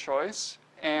 It's your choice.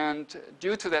 And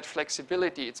due to that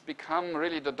flexibility, it's become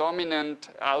really the dominant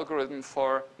algorithm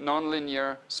for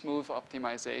nonlinear smooth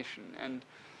optimization. And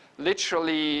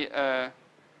literally,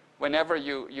 whenever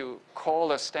you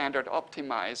call a standard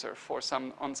optimizer for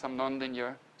on some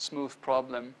nonlinear smooth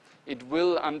problem, it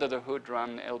will, under the hood,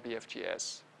 run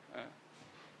LBFGS.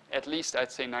 At least,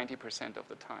 I'd say 90% of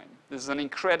the time. This is an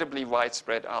incredibly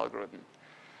widespread algorithm.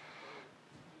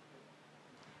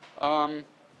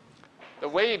 The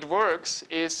way it works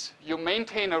is you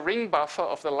maintain a ring buffer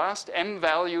of the last m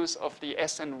values of the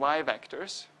s and y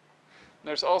vectors.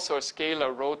 There's also a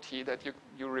scalar rho t that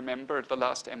you remember the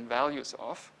last m values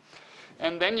of.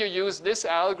 And then you use this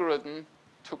algorithm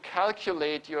to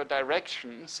calculate your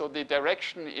direction. So the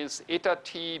direction is eta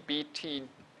t bt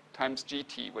times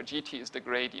gt, where gt is the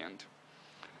gradient.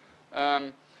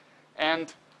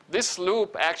 And this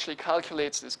loop actually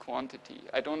calculates this quantity.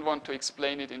 I don't want to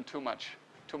explain it in too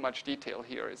much detail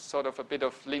here. It's sort of a bit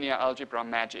of linear algebra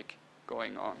magic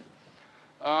going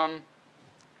on.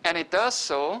 And it does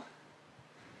so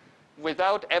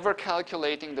without ever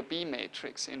calculating the B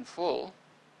matrix in full.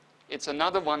 It's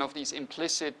another one of these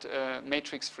implicit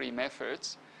matrix-free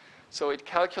methods. So it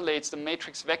calculates the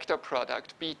matrix vector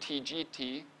product, BT,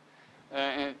 GT,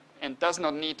 and does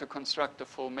not need to construct the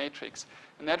full matrix.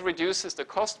 And that reduces the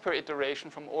cost per iteration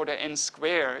from order n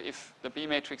square, if the B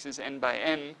matrix is n by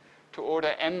n, to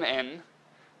order mn,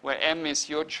 where m is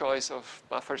your choice of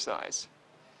buffer size.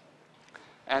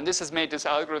 And this has made this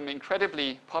algorithm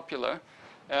incredibly popular.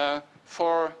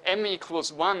 For m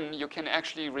equals 1, you can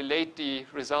actually relate the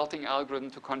resulting algorithm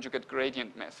to conjugate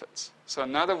gradient methods. So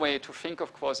another way to think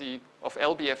of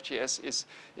LBFGS is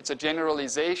it's a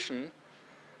generalization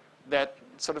that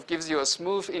sort of gives you a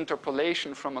smooth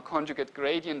interpolation from a conjugate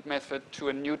gradient method to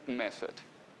a Newton method.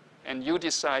 And you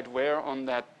decide where on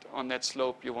that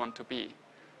slope you want to be.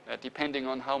 depending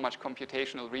on how much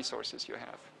computational resources you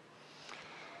have.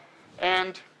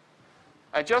 And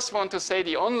I just want to say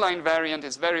the online variant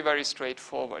is very, very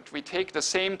straightforward. We take the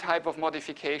same type of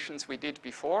modifications we did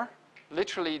before,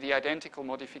 literally the identical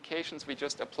modifications, we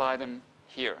just apply them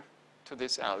here to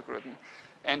this algorithm,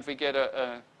 and we get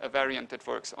a variant that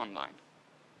works online.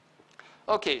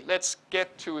 Okay, let's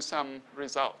get to some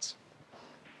results.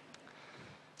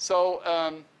 So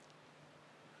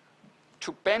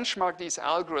to benchmark these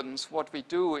algorithms, what we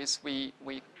do is we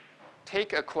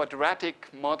take a quadratic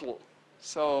model.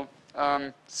 So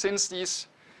since these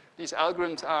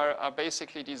algorithms are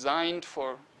basically designed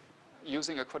for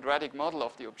using a quadratic model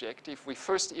of the objective, we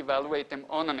first evaluate them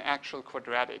on an actual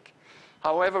quadratic.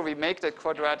 However, we make that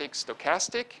quadratic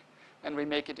stochastic, and we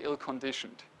make it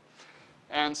ill-conditioned.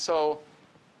 And so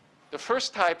the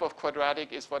first type of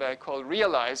quadratic is what I call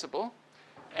realizable.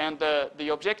 And the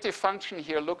objective function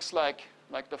here looks like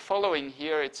the following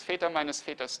here. It's theta minus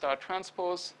theta star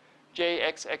transpose, j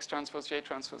x transpose j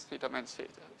transpose theta minus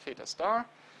theta star,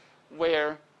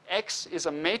 where x is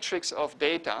a matrix of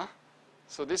data.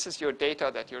 So this is your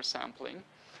data that you're sampling.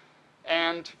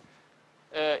 And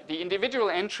the individual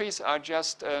entries are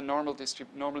just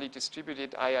normally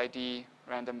distributed IID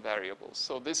random variables.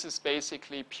 So this is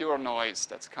basically pure noise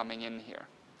that's coming in here.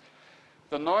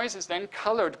 The noise is then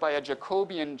colored by a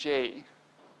Jacobian J.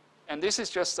 And this is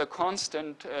just a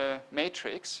constant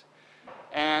matrix.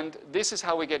 And this is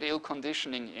how we get ill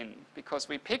conditioning in, because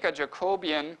we pick a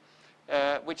Jacobian,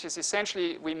 which is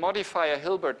essentially, we modify a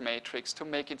Hilbert matrix to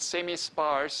make it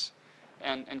semi-sparse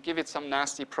and give it some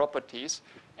nasty properties.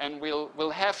 And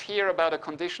we'll have here about a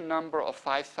condition number of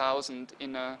 5,000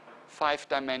 in a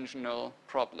 5-dimensional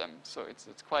problem. So it's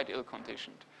quite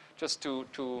ill-conditioned, just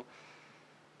to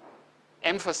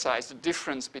emphasize the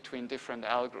difference between different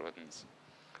algorithms.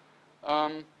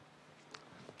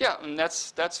 Yeah, and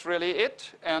that's really it.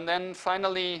 And then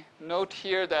finally, note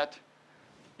here that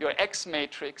your X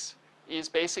matrix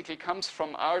basically comes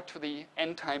from R to the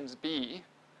n times B,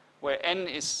 where n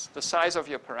is the size of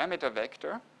your parameter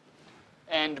vector,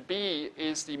 and B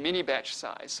is the mini-batch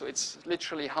size. So it's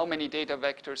literally how many data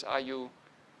vectors are you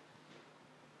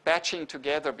batching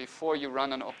together before you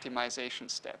run an optimization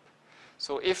step.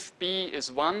 So if B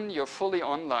is 1, you're fully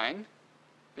online,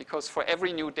 because for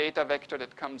every new data vector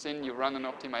that comes in, you run an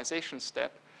optimization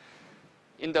step.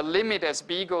 In the limit as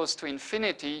B goes to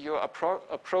infinity, you're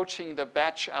approaching the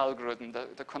batch algorithm,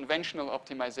 the conventional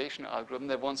optimization algorithm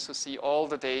that wants to see all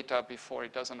the data before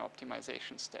it does an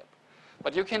optimization step.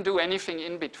 But you can do anything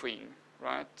in between,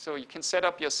 right? So you can set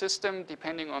up your system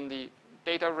depending on the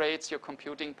data rates, your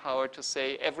computing power, to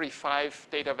say every 5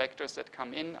 data vectors that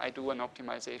come in, I do an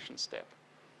optimization step.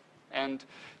 And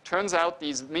turns out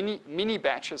these mini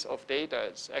batches of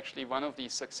data is actually one of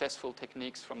these successful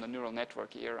techniques from the neural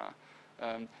network era.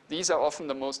 These are often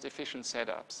the most efficient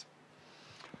setups.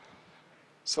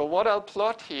 So what I'll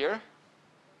plot here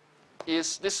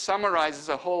is this summarizes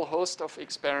a whole host of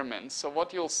experiments. So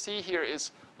what you'll see here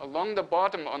is along the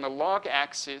bottom on the log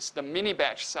axis, the mini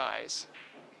batch size.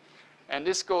 And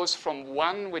this goes from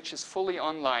 1, which is fully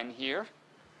online here,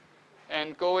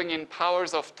 and going in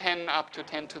powers of 10 up to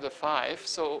 10 to the 5.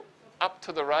 So up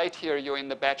to the right here, you're in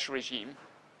the batch regime.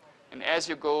 And as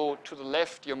you go to the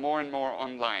left, you're more and more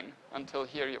online, until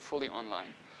here you're fully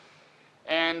online.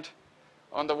 And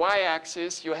on the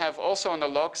y-axis, you have also on the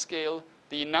log scale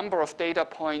the number of data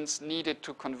points needed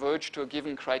to converge to a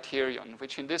given criterion,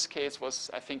 which in this case was,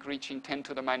 I think, reaching 10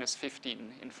 to the minus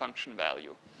 15 in function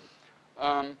value.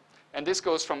 And this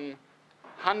goes from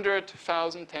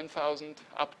 100,000, 10,000,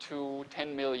 up to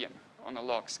 10 million on a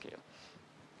log scale.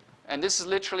 And this is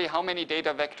literally how many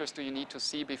data vectors do you need to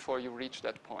see before you reach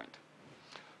that point.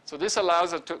 So this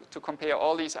allows us to compare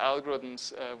all these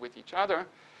algorithms with each other.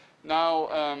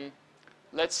 Now,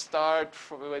 let's start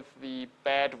with the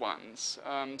bad ones.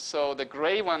 So the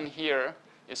gray one here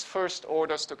is first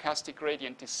order stochastic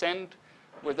gradient descent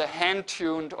with a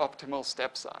hand-tuned optimal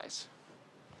step size.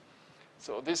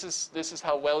 So this is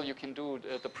how well you can do.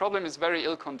 The problem is very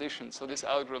ill-conditioned, so this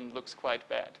algorithm looks quite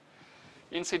bad.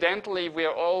 Incidentally,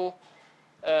 we're all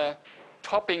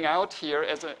topping out here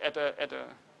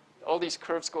all these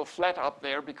curves go flat up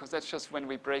there, because that's just when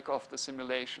we break off the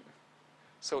simulation.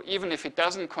 So even if it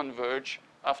doesn't converge,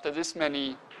 after this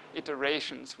many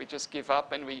iterations, we just give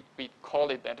up and we call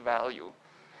it that value.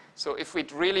 So if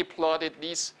we'd really plotted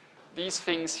these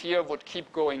things here would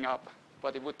keep going up,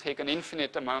 but it would take an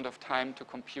infinite amount of time to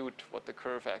compute what the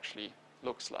curve actually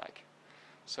looks like.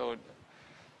 So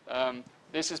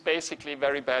this is basically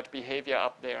very bad behavior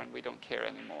up there, and we don't care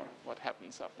anymore what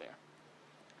happens up there.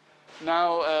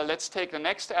 Now let's take the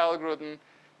next algorithm.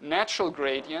 natural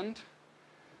gradient,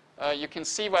 you can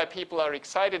see why people are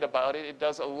excited about it. It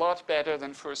does a lot better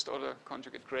than first-order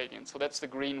conjugate gradient. So that's the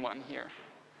green one here.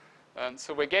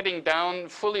 So we're getting down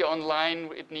fully online.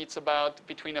 It needs about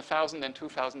between 1,000 and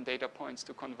 2,000 data points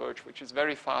to converge, which is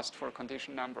very fast for a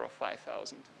condition number of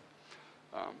 5,000.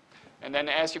 And then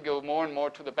as you go more and more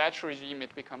to the batch regime,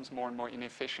 it becomes more and more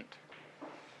inefficient.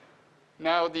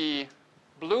 Now the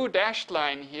blue dashed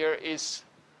line here is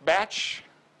batch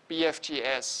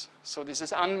BFGS. So this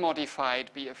is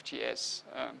unmodified BFGS.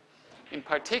 In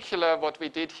particular, what we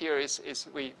did here is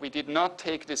we did not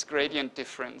take this gradient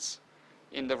difference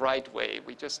in the right way.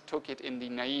 We just took it in the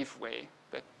naive way,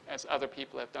 that as other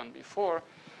people have done before.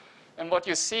 And what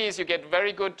you see is you get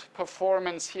very good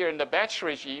performance here in the batch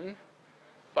regime.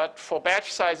 But for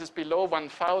batch sizes below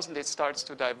 1,000, it starts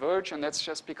to diverge. And that's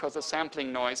just because the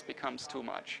sampling noise becomes too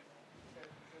much.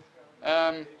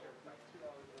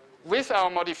 With our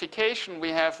modification, we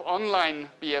have online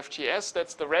BFGS.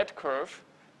 That's the red curve.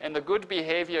 And the good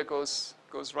behavior goes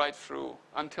right through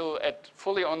until at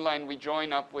fully online we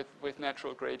join up with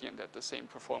natural gradient at the same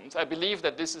performance. I believe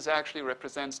that this actually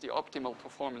represents the optimal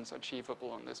performance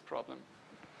achievable on this problem.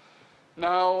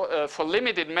 Now, for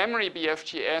limited memory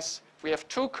BFGS, we have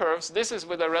two curves. This is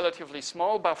with a relatively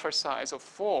small buffer size of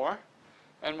 4.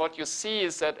 And what you see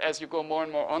is that as you go more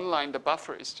and more online, the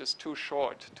buffer is just too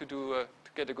short to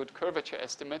get a good curvature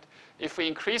estimate. If we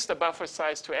increase the buffer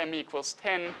size to m equals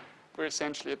 10, we're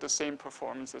essentially at the same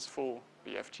performance as full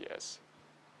BFGS.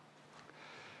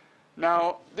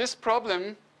 Now, this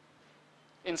problem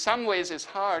in some ways is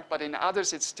hard, but in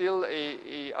others it's still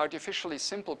a artificially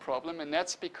simple problem, and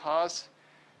that's because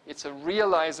it's a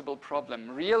realizable problem.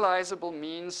 Realizable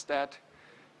means that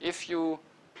if you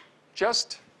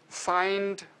just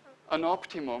find an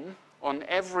optimum on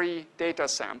every data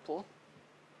sample,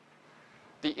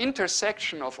 the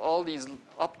intersection of all these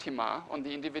optima on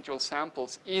the individual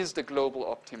samples is the global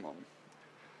optimum.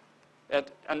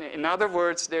 And in other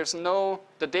words, the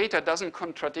data doesn't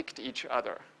contradict each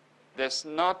other. There's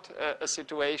not a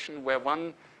situation where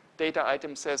one data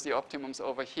item says the optimum's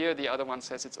over here, the other one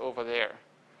says it's over there.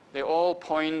 They all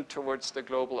point towards the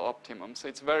global optimum, so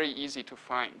it's very easy to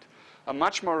find. A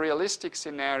much more realistic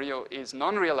scenario is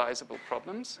non-realizable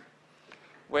problems,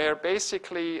 where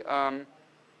basically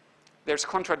there's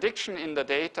contradiction in the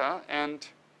data, and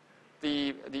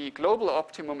the global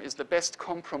optimum is the best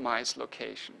compromise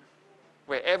location,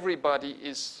 where everybody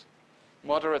is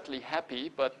moderately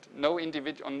happy, but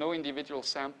on no individual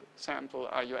sample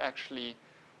are you actually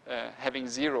having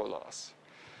zero loss.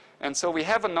 And so we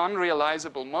have a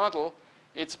non-realizable model.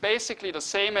 It's basically the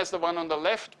same as the one on the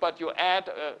left, but you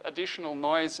add additional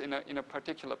noise in a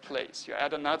particular place. You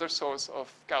add another source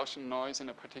of Gaussian noise in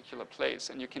a particular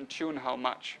place, and you can tune how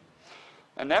much.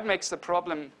 And that makes the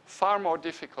problem far more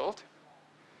difficult.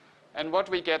 And what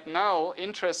we get now,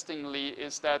 interestingly,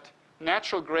 is that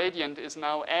natural gradient is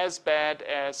now as bad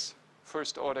as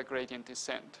first-order gradient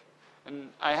descent. And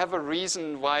I have a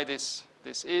reason why this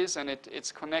is, and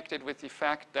it's connected with the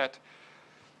fact that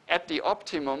at the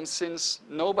optimum, since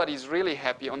nobody's really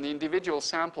happy, on the individual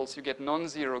samples you get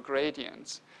non-zero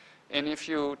gradients. And if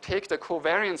you take the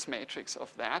covariance matrix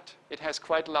of that, it has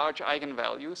quite large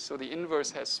eigenvalues, so the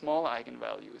inverse has small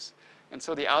eigenvalues. And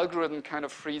so the algorithm kind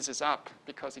of freezes up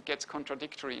because it gets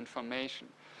contradictory information.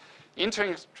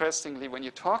 Interestingly, when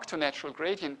you talk to natural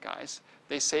gradient guys,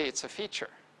 they say it's a feature.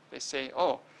 They say,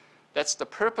 oh, that's the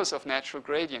purpose of natural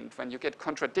gradient. When you get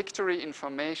contradictory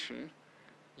information,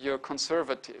 you're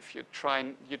conservative. You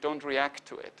don't react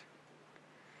to it.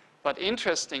 But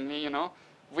interestingly,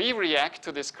 we react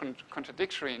to this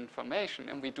contradictory information,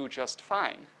 and we do just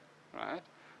fine, right?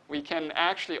 We can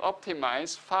actually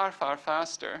optimize far, far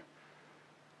faster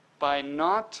by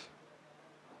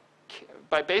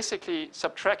basically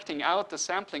subtracting out the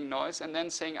sampling noise and then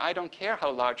saying, I don't care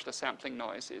how large the sampling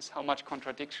noise is, how much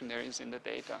contradiction there is in the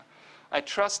data. I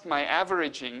trust my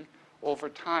averaging over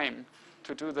time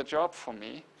to do the job for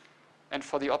me. And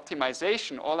for the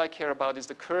optimization, all I care about is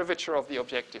the curvature of the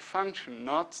objective function,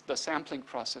 not the sampling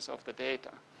process of the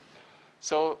data.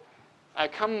 So I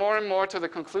come more and more to the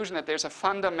conclusion that there's a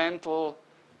fundamental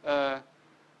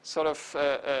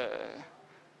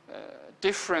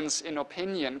difference in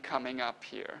opinion coming up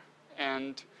here.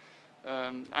 And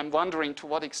I'm wondering to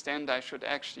what extent I should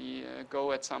actually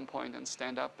go at some point and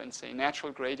stand up and say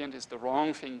natural gradient is the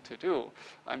wrong thing to do.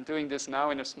 I'm doing this now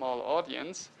in a small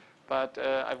audience. But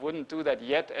I wouldn't do that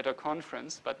yet at a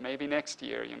conference, but maybe next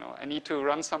year, I need to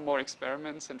run some more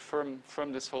experiments and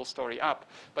firm this whole story up.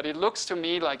 But it looks to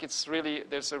me like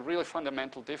there's a really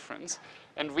fundamental difference.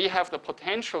 And we have the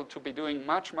potential to be doing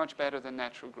much, much better than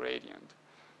natural gradient.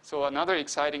 So another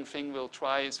exciting thing we'll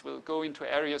try is we'll go into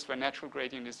areas where natural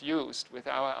gradient is used with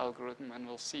our algorithm, and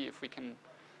we'll see if we can,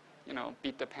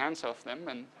 beat the pants off them.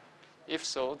 And if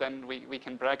so, then we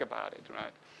can brag about it,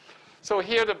 right? So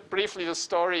here, briefly, the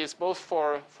story is both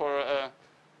for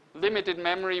limited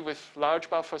memory with large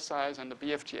buffer size and the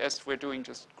BFGS, we're doing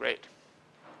just great.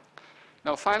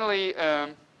 Now, finally,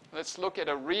 let's look at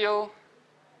a real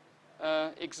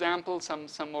example,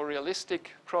 some more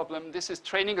realistic problem. This is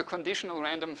training a conditional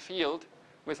random field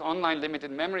with online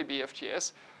limited memory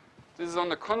BFGS. This is on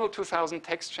the Nicol 2000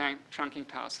 text chunking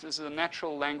task. This is a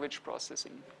natural language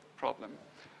processing problem.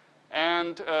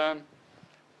 And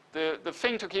the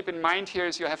thing to keep in mind here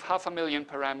is you have 500,000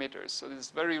 parameters. So this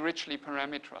is very richly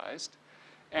parameterized.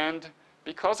 And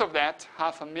because of that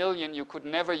 500,000, you could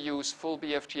never use full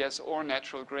BFGS or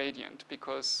natural gradient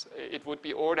because it would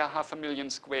be order 500,000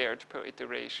 squared per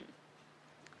iteration.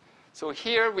 So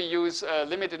here we use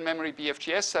limited memory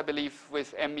BFGS, I believe,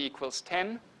 with m equals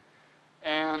 10.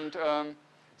 And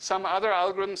some other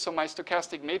algorithms, so my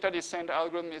stochastic meta descent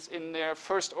algorithm is in there,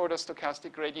 first order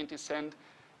stochastic gradient descent.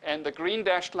 And the green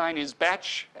dashed line is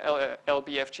batch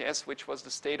LBFGS, which was the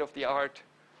state of the art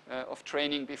of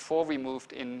training before we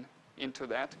moved into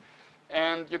that.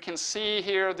 And you can see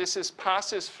here, this is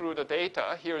passes through the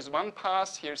data. Here's one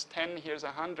pass, here's 10, here's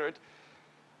 100.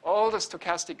 All the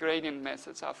stochastic gradient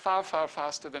methods are far, far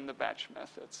faster than the batch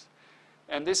methods.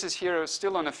 And this is here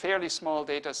still on a fairly small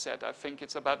data set. I think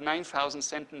it's about 9,000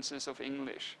 sentences of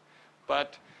English.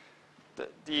 But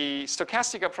the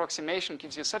stochastic approximation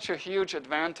gives you such a huge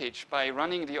advantage by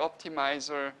running the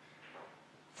optimizer.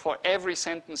 For every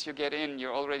sentence you get in,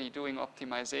 you're already doing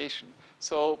optimization.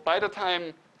 So by the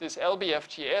time this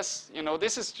LBFGS,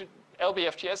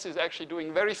 LBFGS is actually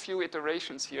doing very few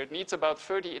iterations here. It needs about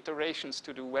 30 iterations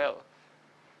to do well.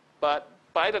 But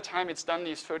by the time it's done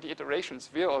these 30 iterations,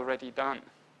 we're already done.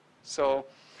 So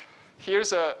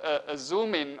here's a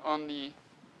zoom in on the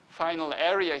final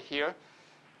area here.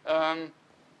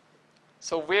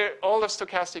 So where all the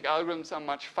stochastic algorithms are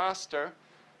much faster,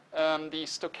 the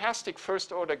stochastic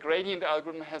first order gradient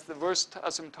algorithm has the worst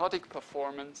asymptotic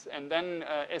performance, and then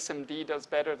SMD does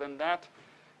better than that.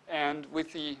 And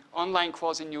with the online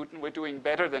Quasi-Newton, we're doing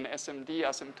better than SMD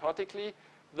asymptotically,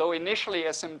 though initially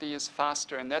SMD is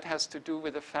faster, and that has to do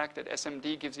with the fact that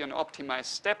SMD gives you an optimized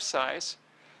step size,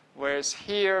 whereas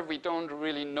here we don't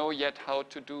really know yet how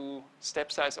to do step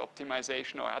size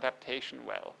optimization or adaptation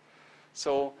well.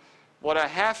 So what I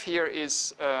have here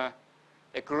is a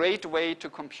great way to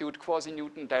compute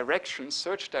Quasi-Newton directions,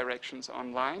 search directions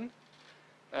online.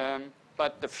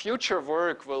 But the future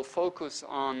work will focus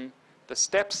on the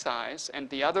step size and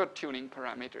the other tuning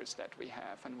parameters that we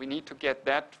have. And we need to get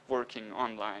that working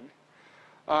online.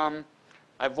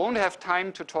 I won't have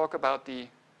time to talk about the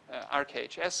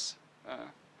RKHS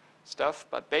stuff,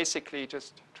 but basically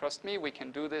just trust me, we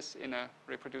can do this in a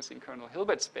reproducing kernel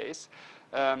Hilbert space.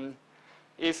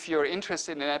 If you're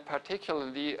interested in that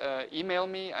particularly, email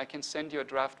me. I can send you a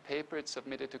draft paper. It's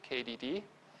submitted to KDD.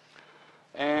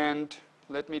 And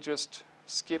let me just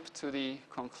skip to the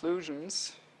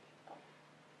conclusions.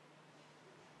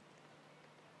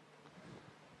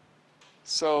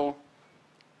 So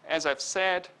as I've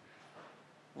said,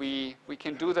 we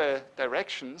can do the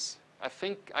directions. I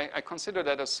think I consider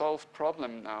that a solved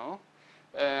problem now.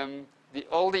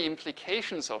 All the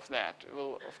implications of that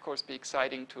will, of course, be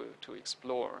exciting to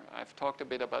explore. I've talked a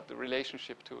bit about the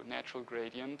relationship to natural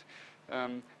gradient.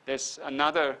 There's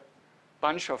another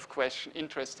bunch of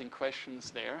interesting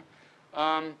questions there.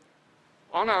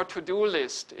 On our to-do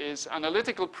list is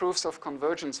analytical proofs of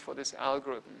convergence for this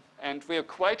algorithm. And we're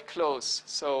quite close.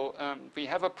 So we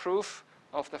have a proof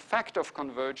of the fact of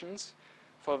convergence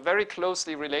for a very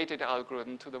closely related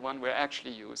algorithm to the one we're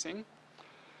actually using.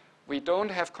 We don't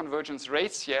have convergence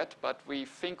rates yet, but we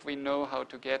think we know how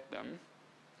to get them.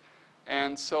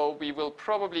 And so we will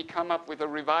probably come up with a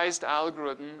revised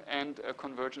algorithm and a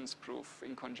convergence proof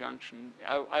in conjunction.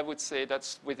 I would say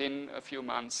that's within a few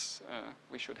months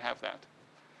we should have that.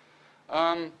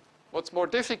 What's more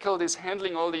difficult is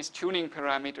handling all these tuning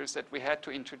parameters that we had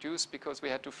to introduce because we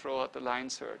had to throw out the line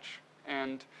search.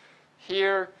 And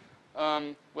here,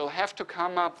 we'll have to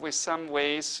come up with some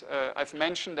ways. I've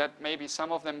mentioned that maybe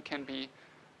some of them can be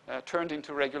turned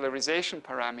into regularization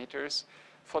parameters.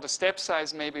 For the step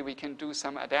size, maybe we can do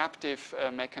some adaptive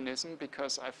mechanism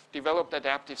because I've developed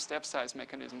adaptive step size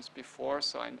mechanisms before,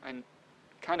 so I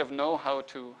kind of know how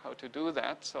to do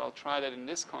that. So I'll try that in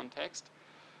this context.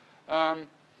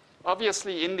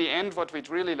 Obviously, in the end, what we'd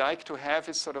really like to have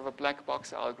is sort of a black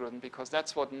box algorithm because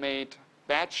that's what made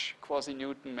batch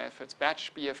Quasi-Newton methods,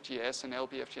 batch BFGS and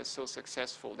LBFGS so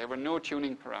successful. There were no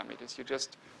tuning parameters. You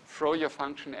just throw your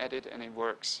function at it and it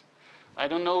works. I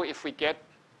don't know if we get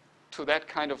to that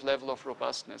kind of level of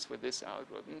robustness with this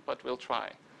algorithm, but we'll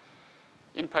try.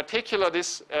 In particular,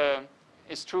 this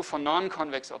is true for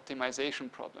non-convex optimization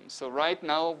problems. So right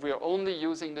now, we're only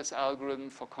using this algorithm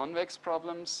for convex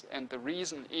problems, and the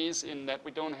reason is in that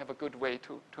we don't have a good way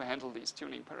to handle these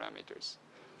tuning parameters.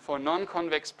 For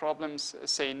non-convex problems,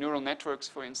 say neural networks,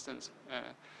 for instance,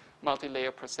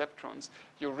 multi-layer perceptrons,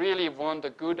 you really want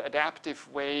a good adaptive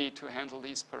way to handle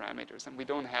these parameters, and we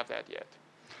don't have that yet.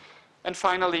 And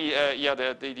finally,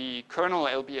 the kernel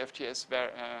LBFGS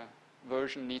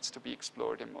version needs to be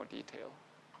explored in more detail.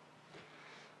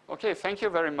 Okay, thank you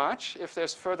very much. If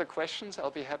there's further questions, I'll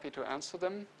be happy to answer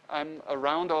them. I'm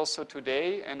around also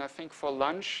today, and I think for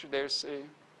lunch there's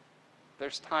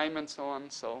time and so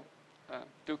on, so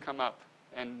do come up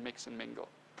and mix and mingle.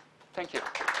 Thank you.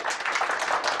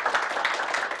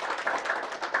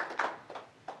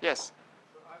 Yes?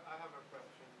 So I have a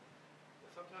question.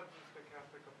 Sometimes in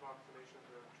stochastic approximations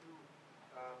there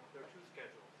are two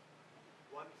schedules.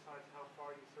 One decides how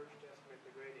far you search to estimate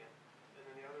the gradient, and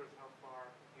then the other is how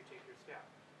far you take your step.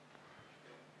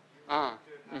 You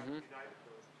have united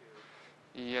those two.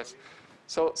 Yes.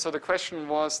 So the question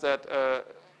was that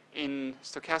in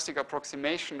stochastic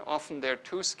approximation, often there are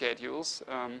two schedules.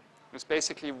 There's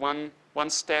basically one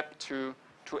step to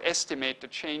estimate the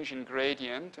change in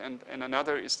gradient, and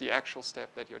another is the actual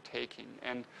step that you're taking.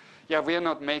 And yeah, we are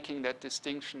not making that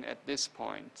distinction at this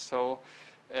point. So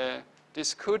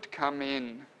this could come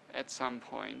in at some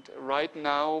point. Right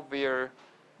now,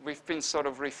 we've been sort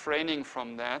of refraining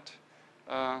from that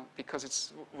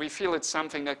because we feel it's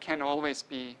something that can always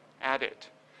be added.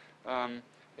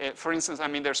 For instance, I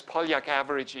mean, there's Polyak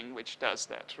averaging, which does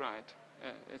that, right?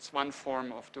 It's one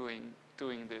form of doing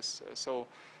this.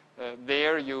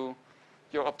 There, your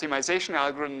optimization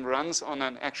algorithm runs on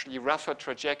an actually rougher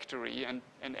trajectory, and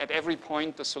at every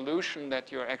point, the solution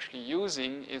that you're actually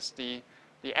using is the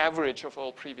average of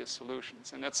all previous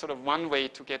solutions. And that's sort of one way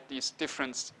to get these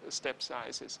different step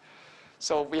sizes.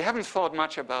 So we haven't thought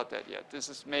much about that yet. This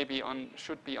is maybe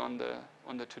should be on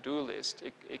the to-do list.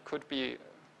 It could be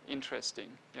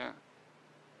interesting. Yeah.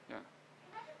 Yeah.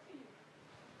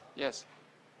 Yes.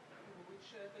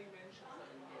 Which dimensions are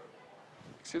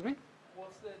involved? Excuse me?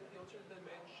 What's the ultimate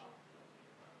dimension?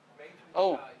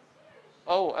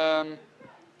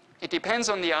 It depends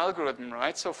on the algorithm,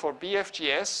 right? So for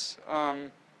BFGS,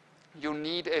 you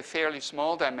need a fairly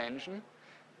small dimension,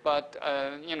 but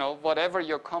whatever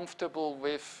you're comfortable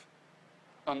with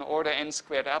on order n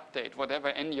squared update, whatever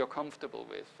n you're comfortable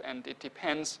with, and it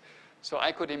depends. So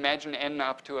I could imagine n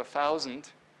up to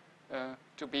 1,000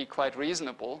 to be quite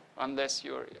reasonable, unless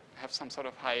you have some sort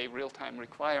of high real-time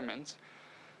requirements.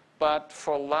 But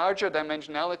for larger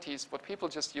dimensionalities, what people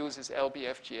just use is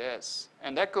LBFGS.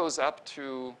 And that goes up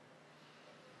to,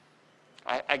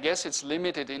 I guess it's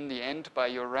limited in the end by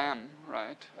your RAM,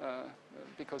 right?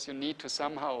 Because you need to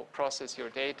somehow process your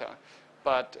data.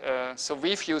 But so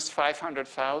we've used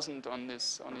 500,000 on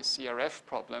this CRF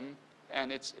problem,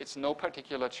 and it's no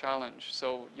particular challenge.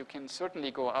 So you can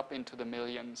certainly go up into the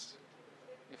millions,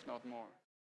 if not more.